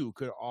 if you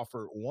could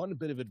offer one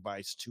bit of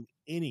advice to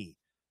any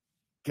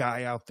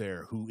guy out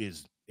there who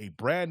is a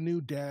brand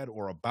new dad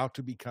or about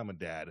to become a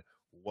dad,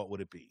 what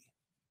would it be?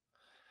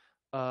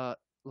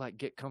 Like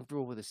get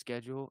comfortable with a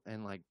schedule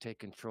and like take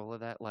control of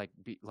that. Like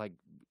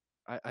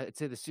I'd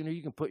say the sooner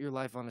you can put your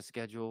life on a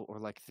schedule or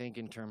like think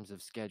in terms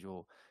of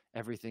schedule,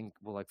 everything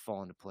will like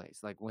fall into place.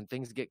 Like when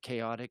things get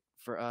chaotic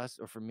for us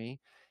or for me,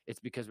 it's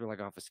because we're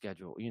like off a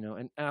schedule, you know.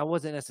 And I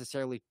wasn't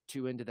necessarily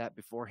too into that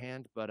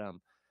beforehand, but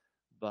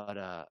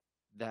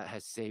that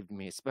has saved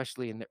me,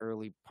 especially in the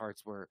early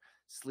parts where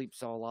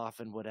sleep's all off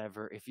and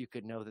whatever. If you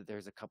could know that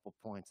there's a couple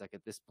points, like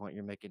at this point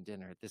you're making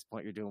dinner, at this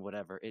point you're doing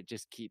whatever, it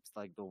just keeps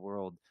like the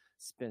world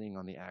spinning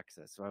on the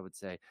axis. So I would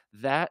say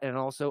that, and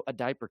also a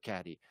diaper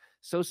caddy.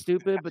 So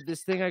stupid, but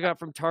this thing I got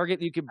from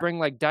Target, you could bring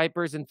like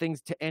diapers and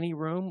things to any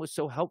room, was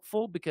so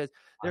helpful because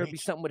there would be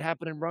something would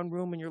happen in one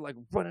room and you're like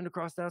running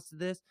across the house to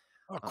this.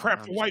 Oh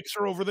crap! The wipes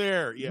are over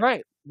there. Yeah.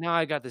 Right. Now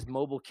I got this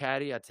mobile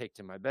caddy. I take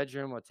to my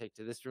bedroom. I'll take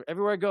to this room.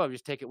 Everywhere I go, I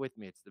just take it with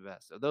me. It's the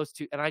best. So those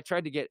two, and I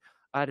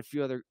had a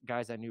few other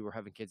guys I knew were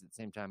having kids at the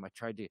same time. I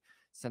tried to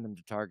send them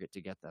to Target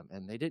to get them,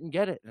 and they didn't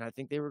get it. And I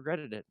think they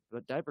regretted it.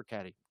 But diaper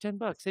caddy,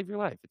 $10, save your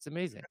life. It's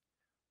amazing.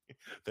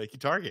 Thank you,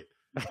 Target.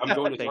 I'm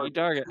going to Thank you,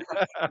 Target.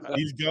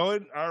 He's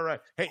going. All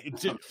right. Hey,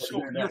 so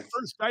your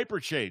first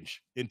diaper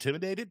change,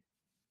 intimidated?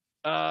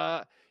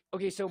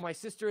 Okay, so my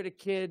sister had a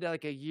kid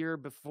like a year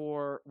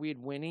before we had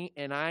Winnie,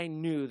 and I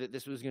knew that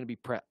this was going to be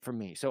prep for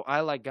me. So I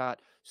like got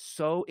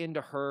so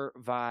into her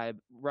vibe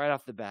right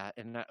off the bat,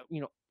 and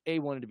I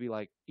wanted to be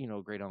like,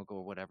 a great uncle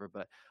or whatever,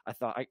 but I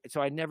thought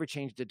so I never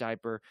changed a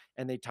diaper,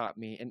 and they taught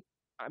me. And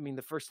I mean,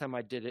 the first time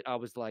I did it, I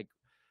was like,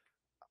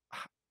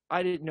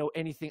 I didn't know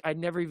anything. I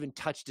never even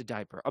touched a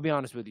diaper. I'll be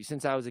honest with you.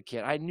 Since I was a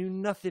kid, I knew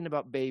nothing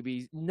about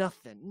babies,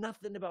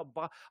 nothing about.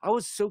 I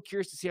was so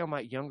curious to see how my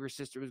younger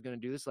sister was going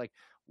to do this. Like,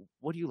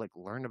 what do you like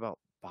learn about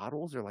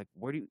bottles, or like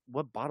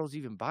what bottles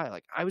even buy?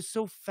 Like, I was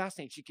so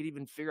fascinated. She could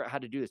even figure out how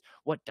to do this,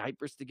 what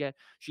diapers to get.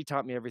 She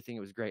taught me everything.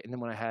 It was great. And then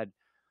when I had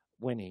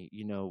Winnie,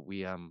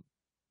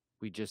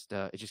 we just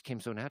it just came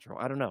so natural.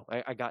 I don't know.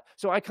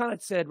 I kind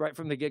of said right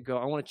from the get-go,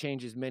 I want to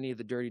change as many of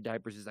the dirty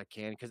diapers as I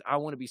can because I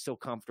want to be so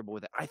comfortable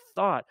with it. I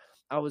thought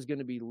I was going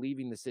to be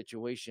leaving the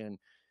situation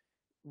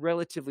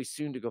relatively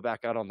soon to go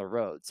back out on the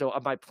road. So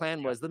my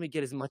plan was, let me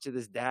get as much of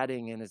this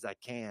dadding in as I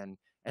can,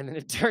 and then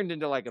it turned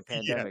into like a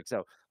pandemic.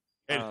 So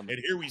and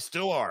here we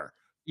still are.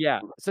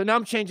 Yeah. So now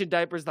I'm changing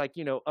diapers like,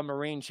 a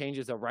Marine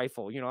changes a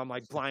rifle. I'm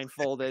like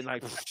blindfolded,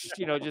 like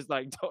just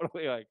like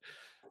totally like.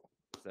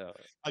 So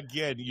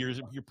again,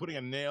 you're putting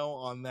a nail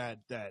on that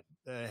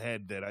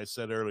head that I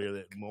said earlier,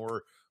 that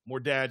more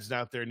dads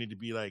out there need to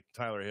be like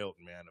Tyler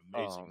Hilton, man.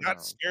 Amazing.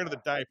 Not scared of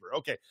the diaper.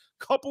 Okay,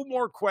 couple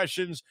more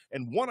questions,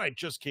 and one I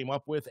just came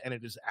up with, and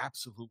it is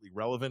absolutely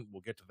relevant.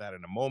 We'll get to that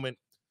in a moment.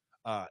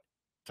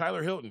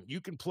 Tyler Hilton, you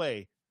can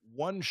play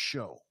one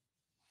show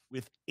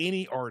with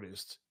any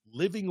artist,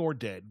 living or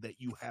dead, that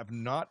you have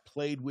not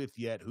played with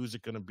yet. Who's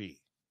it going to be?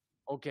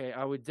 Okay,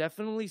 I would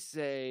definitely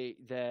say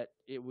that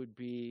it would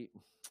be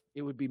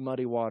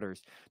Muddy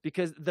Waters,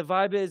 because the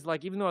vibe is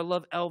like, even though I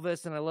love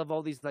Elvis and I love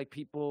all these like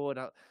people, and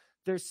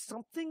there's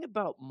something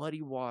about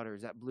Muddy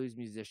Waters, that blues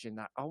musician,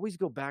 that I always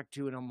go back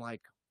to, and I'm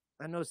like,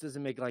 I know this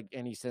doesn't make like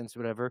any sense,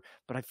 whatever,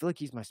 but I feel like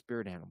he's my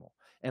spirit animal.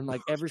 And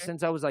like ever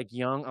since I was like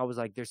young, I was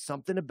like, there's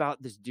something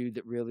about this dude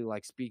that really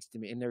like speaks to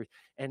me,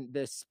 and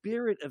the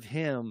spirit of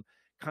him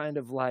kind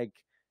of like,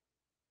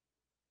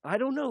 I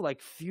don't know,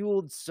 like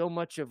fueled so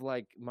much of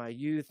like my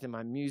youth and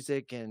my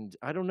music. And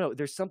I don't know,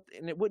 there's something,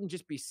 and it wouldn't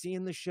just be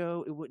seeing the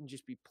show. It wouldn't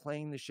just be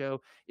playing the show.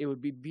 It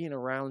would be being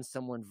around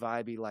someone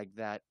vibey like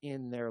that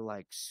in their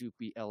like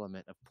soupy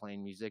element of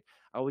playing music.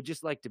 I would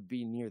just like to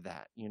be near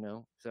that,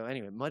 So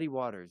anyway, Muddy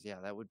Waters. Yeah,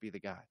 that would be the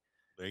guy.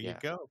 There you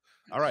go.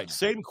 All right.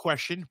 Same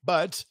question,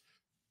 but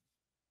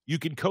you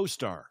can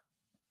co-star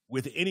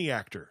with any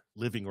actor,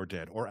 living or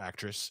dead, or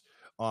actress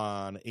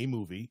on a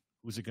movie.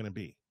 Who's it going to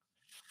be?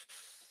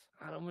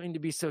 I don't mean to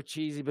be so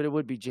cheesy, but it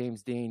would be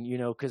James Dean,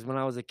 because when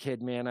I was a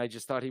kid, man, I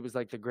just thought he was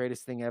like the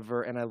greatest thing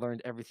ever. And I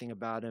learned everything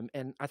about him.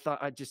 And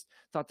I just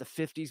thought the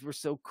 50s were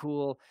so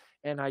cool.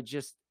 And I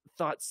just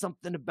thought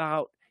something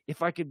about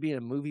if I could be in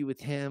a movie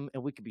with him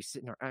and we could be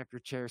sitting in our actor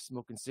chair,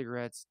 smoking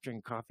cigarettes,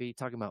 drinking coffee,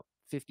 talking about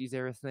 50s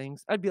era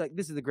things, I'd be like,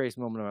 this is the greatest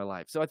moment of my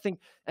life. So I think,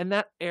 and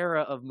that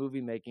era of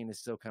movie making is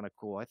so kind of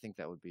cool. I think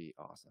that would be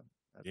awesome.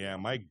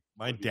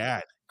 My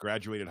dad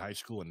graduated high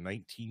school in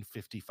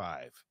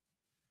 1955.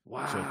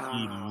 Wow. So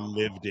he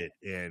lived it,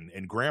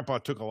 and Grandpa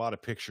took a lot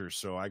of pictures,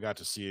 so I got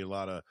to see a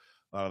lot of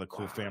the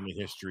cool family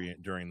history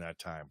during that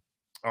time.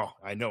 Oh,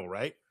 I know,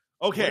 right?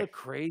 Okay. What a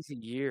crazy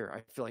year.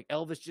 I feel like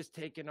Elvis just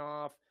taken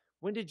off.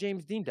 When did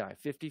James Dean die?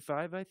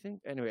 55, I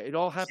think. Anyway, it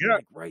all happened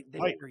like right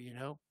there,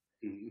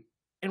 Mm-hmm.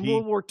 And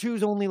World War II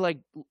is only like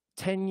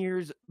 10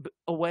 years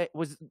away.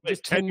 Was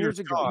just 10 years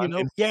ago,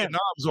 And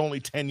Vietnam's only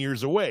 10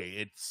 years away.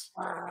 It's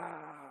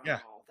I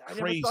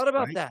crazy, never thought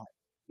about right? that.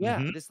 Yeah,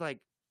 Mhm. like,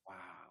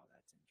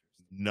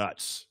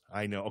 nuts.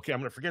 I know. Okay, I'm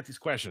going to forget these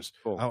questions.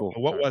 Cool.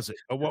 What was it?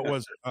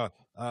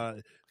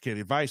 Okay,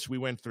 the advice we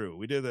went through.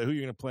 We did the who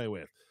you're going to play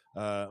with.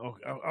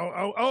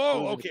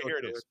 Okay, here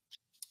it is.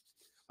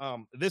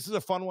 This is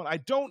a fun one. I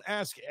don't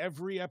ask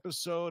every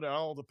episode. It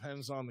all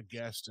depends on the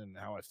guest and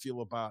how I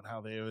feel about how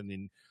they're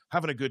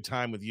having a good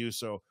time with you.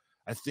 So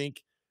I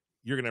think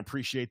you're going to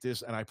appreciate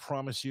this. And I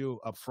promise you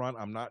up front,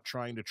 I'm not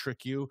trying to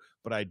trick you,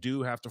 but I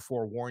do have to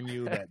forewarn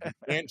you that the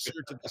answer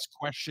to this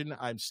question,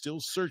 I'm still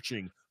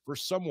searching for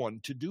someone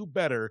to do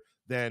better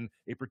than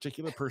a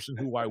particular person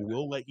who I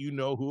will let you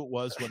know who it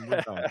was when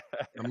we're done.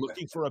 I'm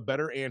looking for a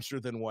better answer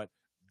than what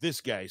this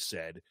guy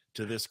said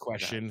to this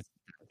question.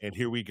 And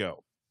here we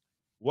go.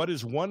 What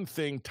is one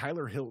thing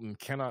Tyler Hilton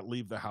cannot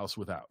leave the house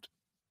without?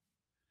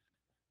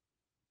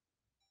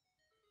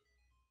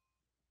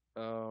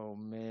 Oh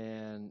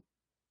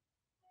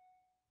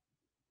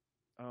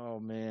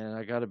man,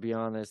 I got to be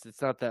honest.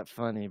 It's not that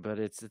funny, but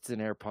it's an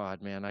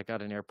AirPod, man. I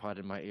got an AirPod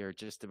in my ear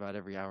just about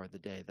every hour of the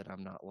day that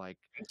I'm not like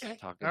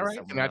talking to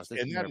someone else.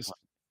 And that is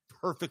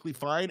perfectly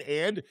fine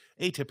and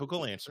a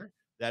typical answer.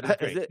 That is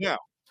great.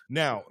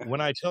 Now,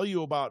 when I tell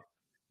you about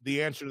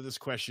the answer to this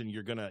question,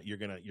 you're gonna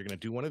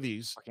do one of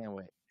these. I can't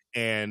wait.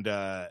 And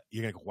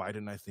you're gonna go, why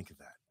didn't I think of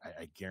that?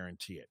 I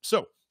guarantee it.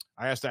 So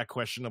I asked that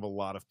question of a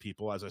lot of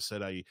people. As I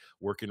said, I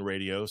work in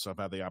radio, so I've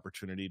had the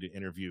opportunity to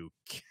interview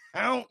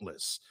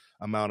countless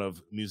amount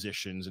of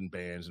musicians and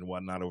bands and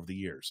whatnot over the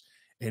years.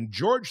 And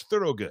George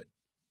Thorogood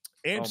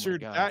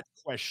answered that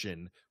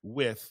question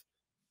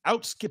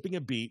without skipping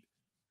a beat.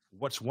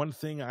 What's one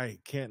thing I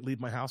can't leave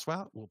my house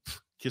without? Well,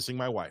 kissing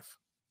my wife.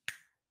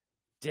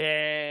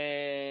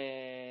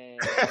 Dang.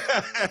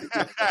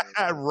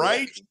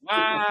 Right?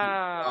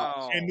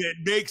 Wow. And it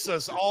makes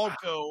us all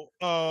go,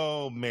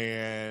 oh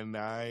man,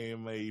 I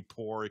am a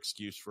poor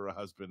excuse for a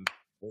husband.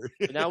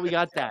 But now we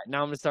got that.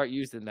 Now I'm gonna start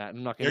using that.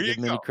 I'm not gonna give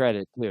him any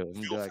credit too.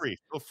 Feel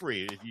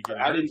free. You can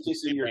add in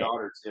kissing your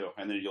daughter too,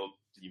 and then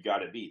you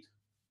got it beat.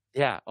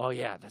 Yeah. Oh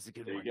yeah, that's a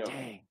good one.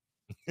 Dang.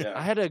 Yeah.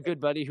 I had a good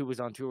buddy who was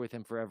on tour with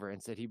him forever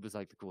and said he was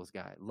like the coolest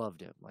guy.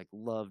 Loved him. Like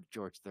loved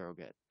George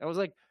Thorogood. I was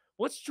like,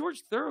 what's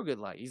George Thorogood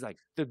like? He's like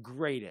the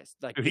greatest.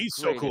 Like dude, he's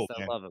so cool.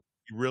 I love him.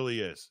 He really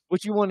is.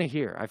 What you want to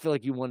hear? I feel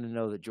like you want to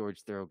know that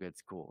George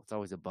Thorogood's cool. It's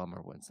always a bummer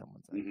when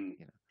someone's like, you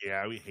know.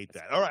 Yeah, we hate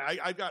that. All right,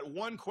 I got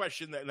one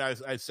question that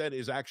I said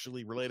is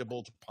actually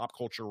relatable to pop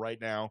culture right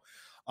now.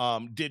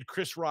 Did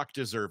Chris Rock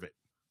deserve it?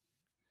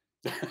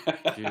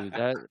 Dude,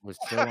 that was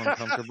so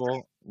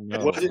uncomfortable.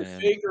 No, was it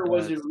fake or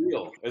was it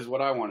real? Is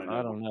what I want to know.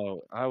 I don't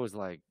know. I was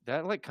like,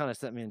 that like kind of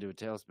sent me into a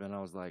tailspin. I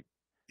was like,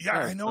 yeah,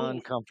 I know.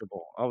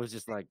 Uncomfortable. I was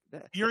just like,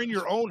 you're in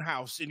your own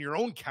house, in your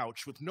own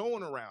couch with no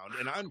one around,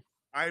 and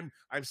I'm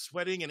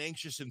sweating and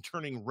anxious and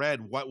turning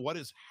red. What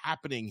is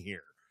happening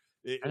here?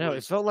 I know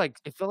it felt like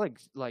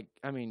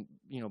I mean,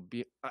 you know,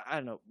 I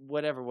don't know,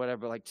 whatever.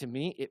 Like to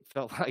me, it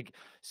felt like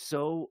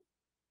so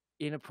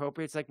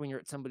inappropriate. It's like when you're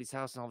at somebody's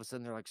house and all of a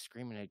sudden they're like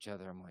screaming at each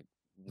other. I'm like,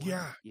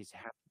 what is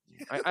happening?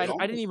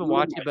 I didn't even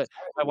watch it, but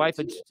my wife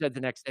had said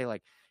the next day,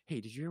 like,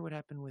 hey, did you hear what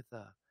happened with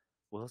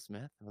Will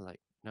Smith? I was like,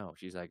 no.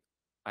 She's like,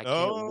 I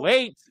can't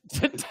wait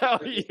to tell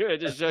you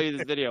and just show you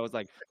this video. I was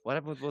like, what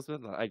happened with Will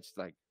Smith? I just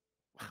like,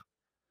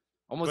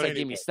 almost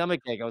gave me a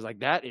stomach ache. I was like,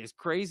 that is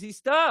crazy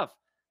stuff.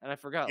 And I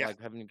forgot,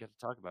 like, haven't got to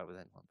talk about it with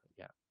anyone. But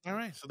yeah. All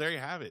right. So there you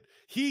have it.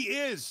 He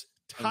is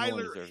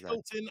Tyler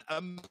Hilton,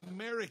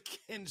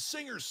 American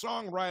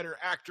singer-songwriter,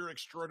 actor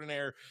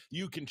extraordinaire.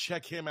 You can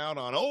check him out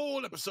on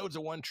old episodes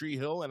of One Tree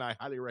Hill, and I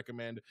highly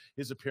recommend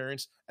his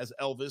appearance as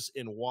Elvis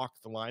in Walk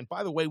the Line.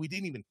 By the way, we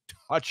didn't even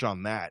touch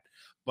on that,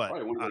 but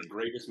probably one of the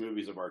greatest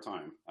movies of our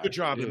time. Good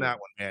job in that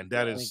one, man.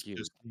 That is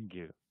just thank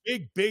you.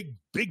 Big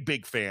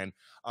fan.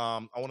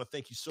 I want to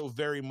thank you so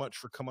very much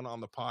for coming on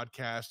the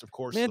podcast. Of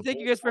course, man, thank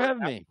you guys for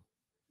having me.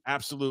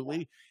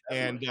 Absolutely.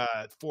 And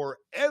for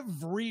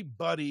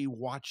everybody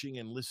watching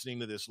and listening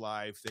to this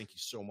live, thank you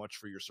so much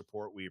for your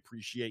support. We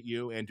appreciate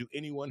you. And to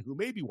anyone who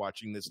may be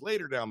watching this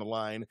later down the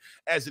line,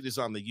 as it is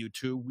on the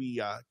YouTube, we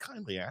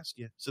kindly ask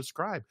you,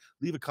 subscribe,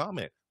 leave a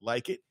comment,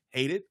 like it,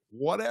 hate it,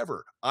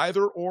 whatever.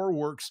 Either or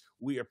works.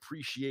 We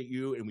appreciate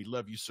you, and we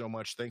love you so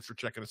much. Thanks for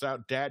checking us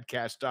out.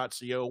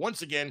 Dadcast.co.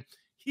 Once again,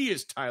 he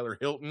is Tyler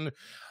Hilton.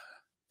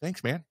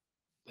 Thanks, man.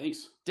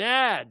 Thanks.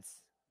 Dads.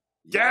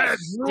 Dad.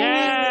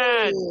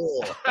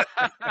 Cool.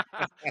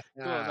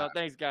 No,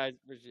 thanks, guys.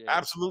 Appreciate it.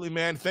 Absolutely,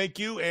 man. Thank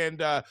you.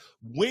 And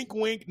wink,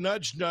 wink,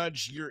 nudge,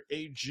 nudge. Your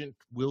agent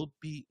will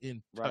be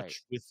in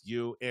touch with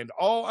you. And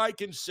all I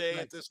can say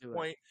at this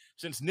point,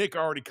 since Nick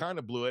already kind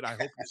of blew it, I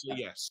hope you say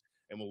yes.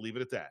 And we'll leave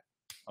it at that.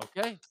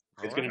 Okay.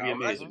 It's going to be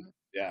amazing.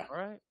 Yeah. All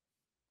right.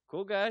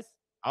 Cool, guys.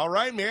 All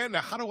right, man. Now,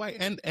 how do I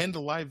end a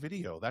live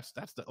video? That's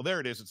there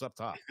it is. It's up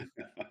top.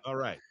 All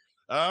right.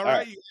 All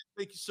right.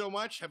 Thank you so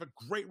much. Have a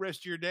great rest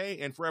of your day.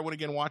 And for everyone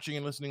again watching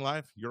and listening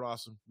live, you're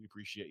awesome. We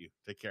appreciate you.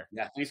 Take care.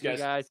 Yeah. Thanks,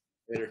 guys.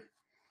 Later.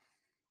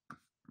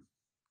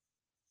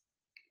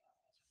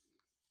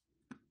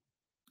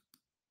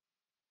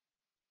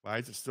 Why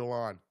is it still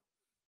on?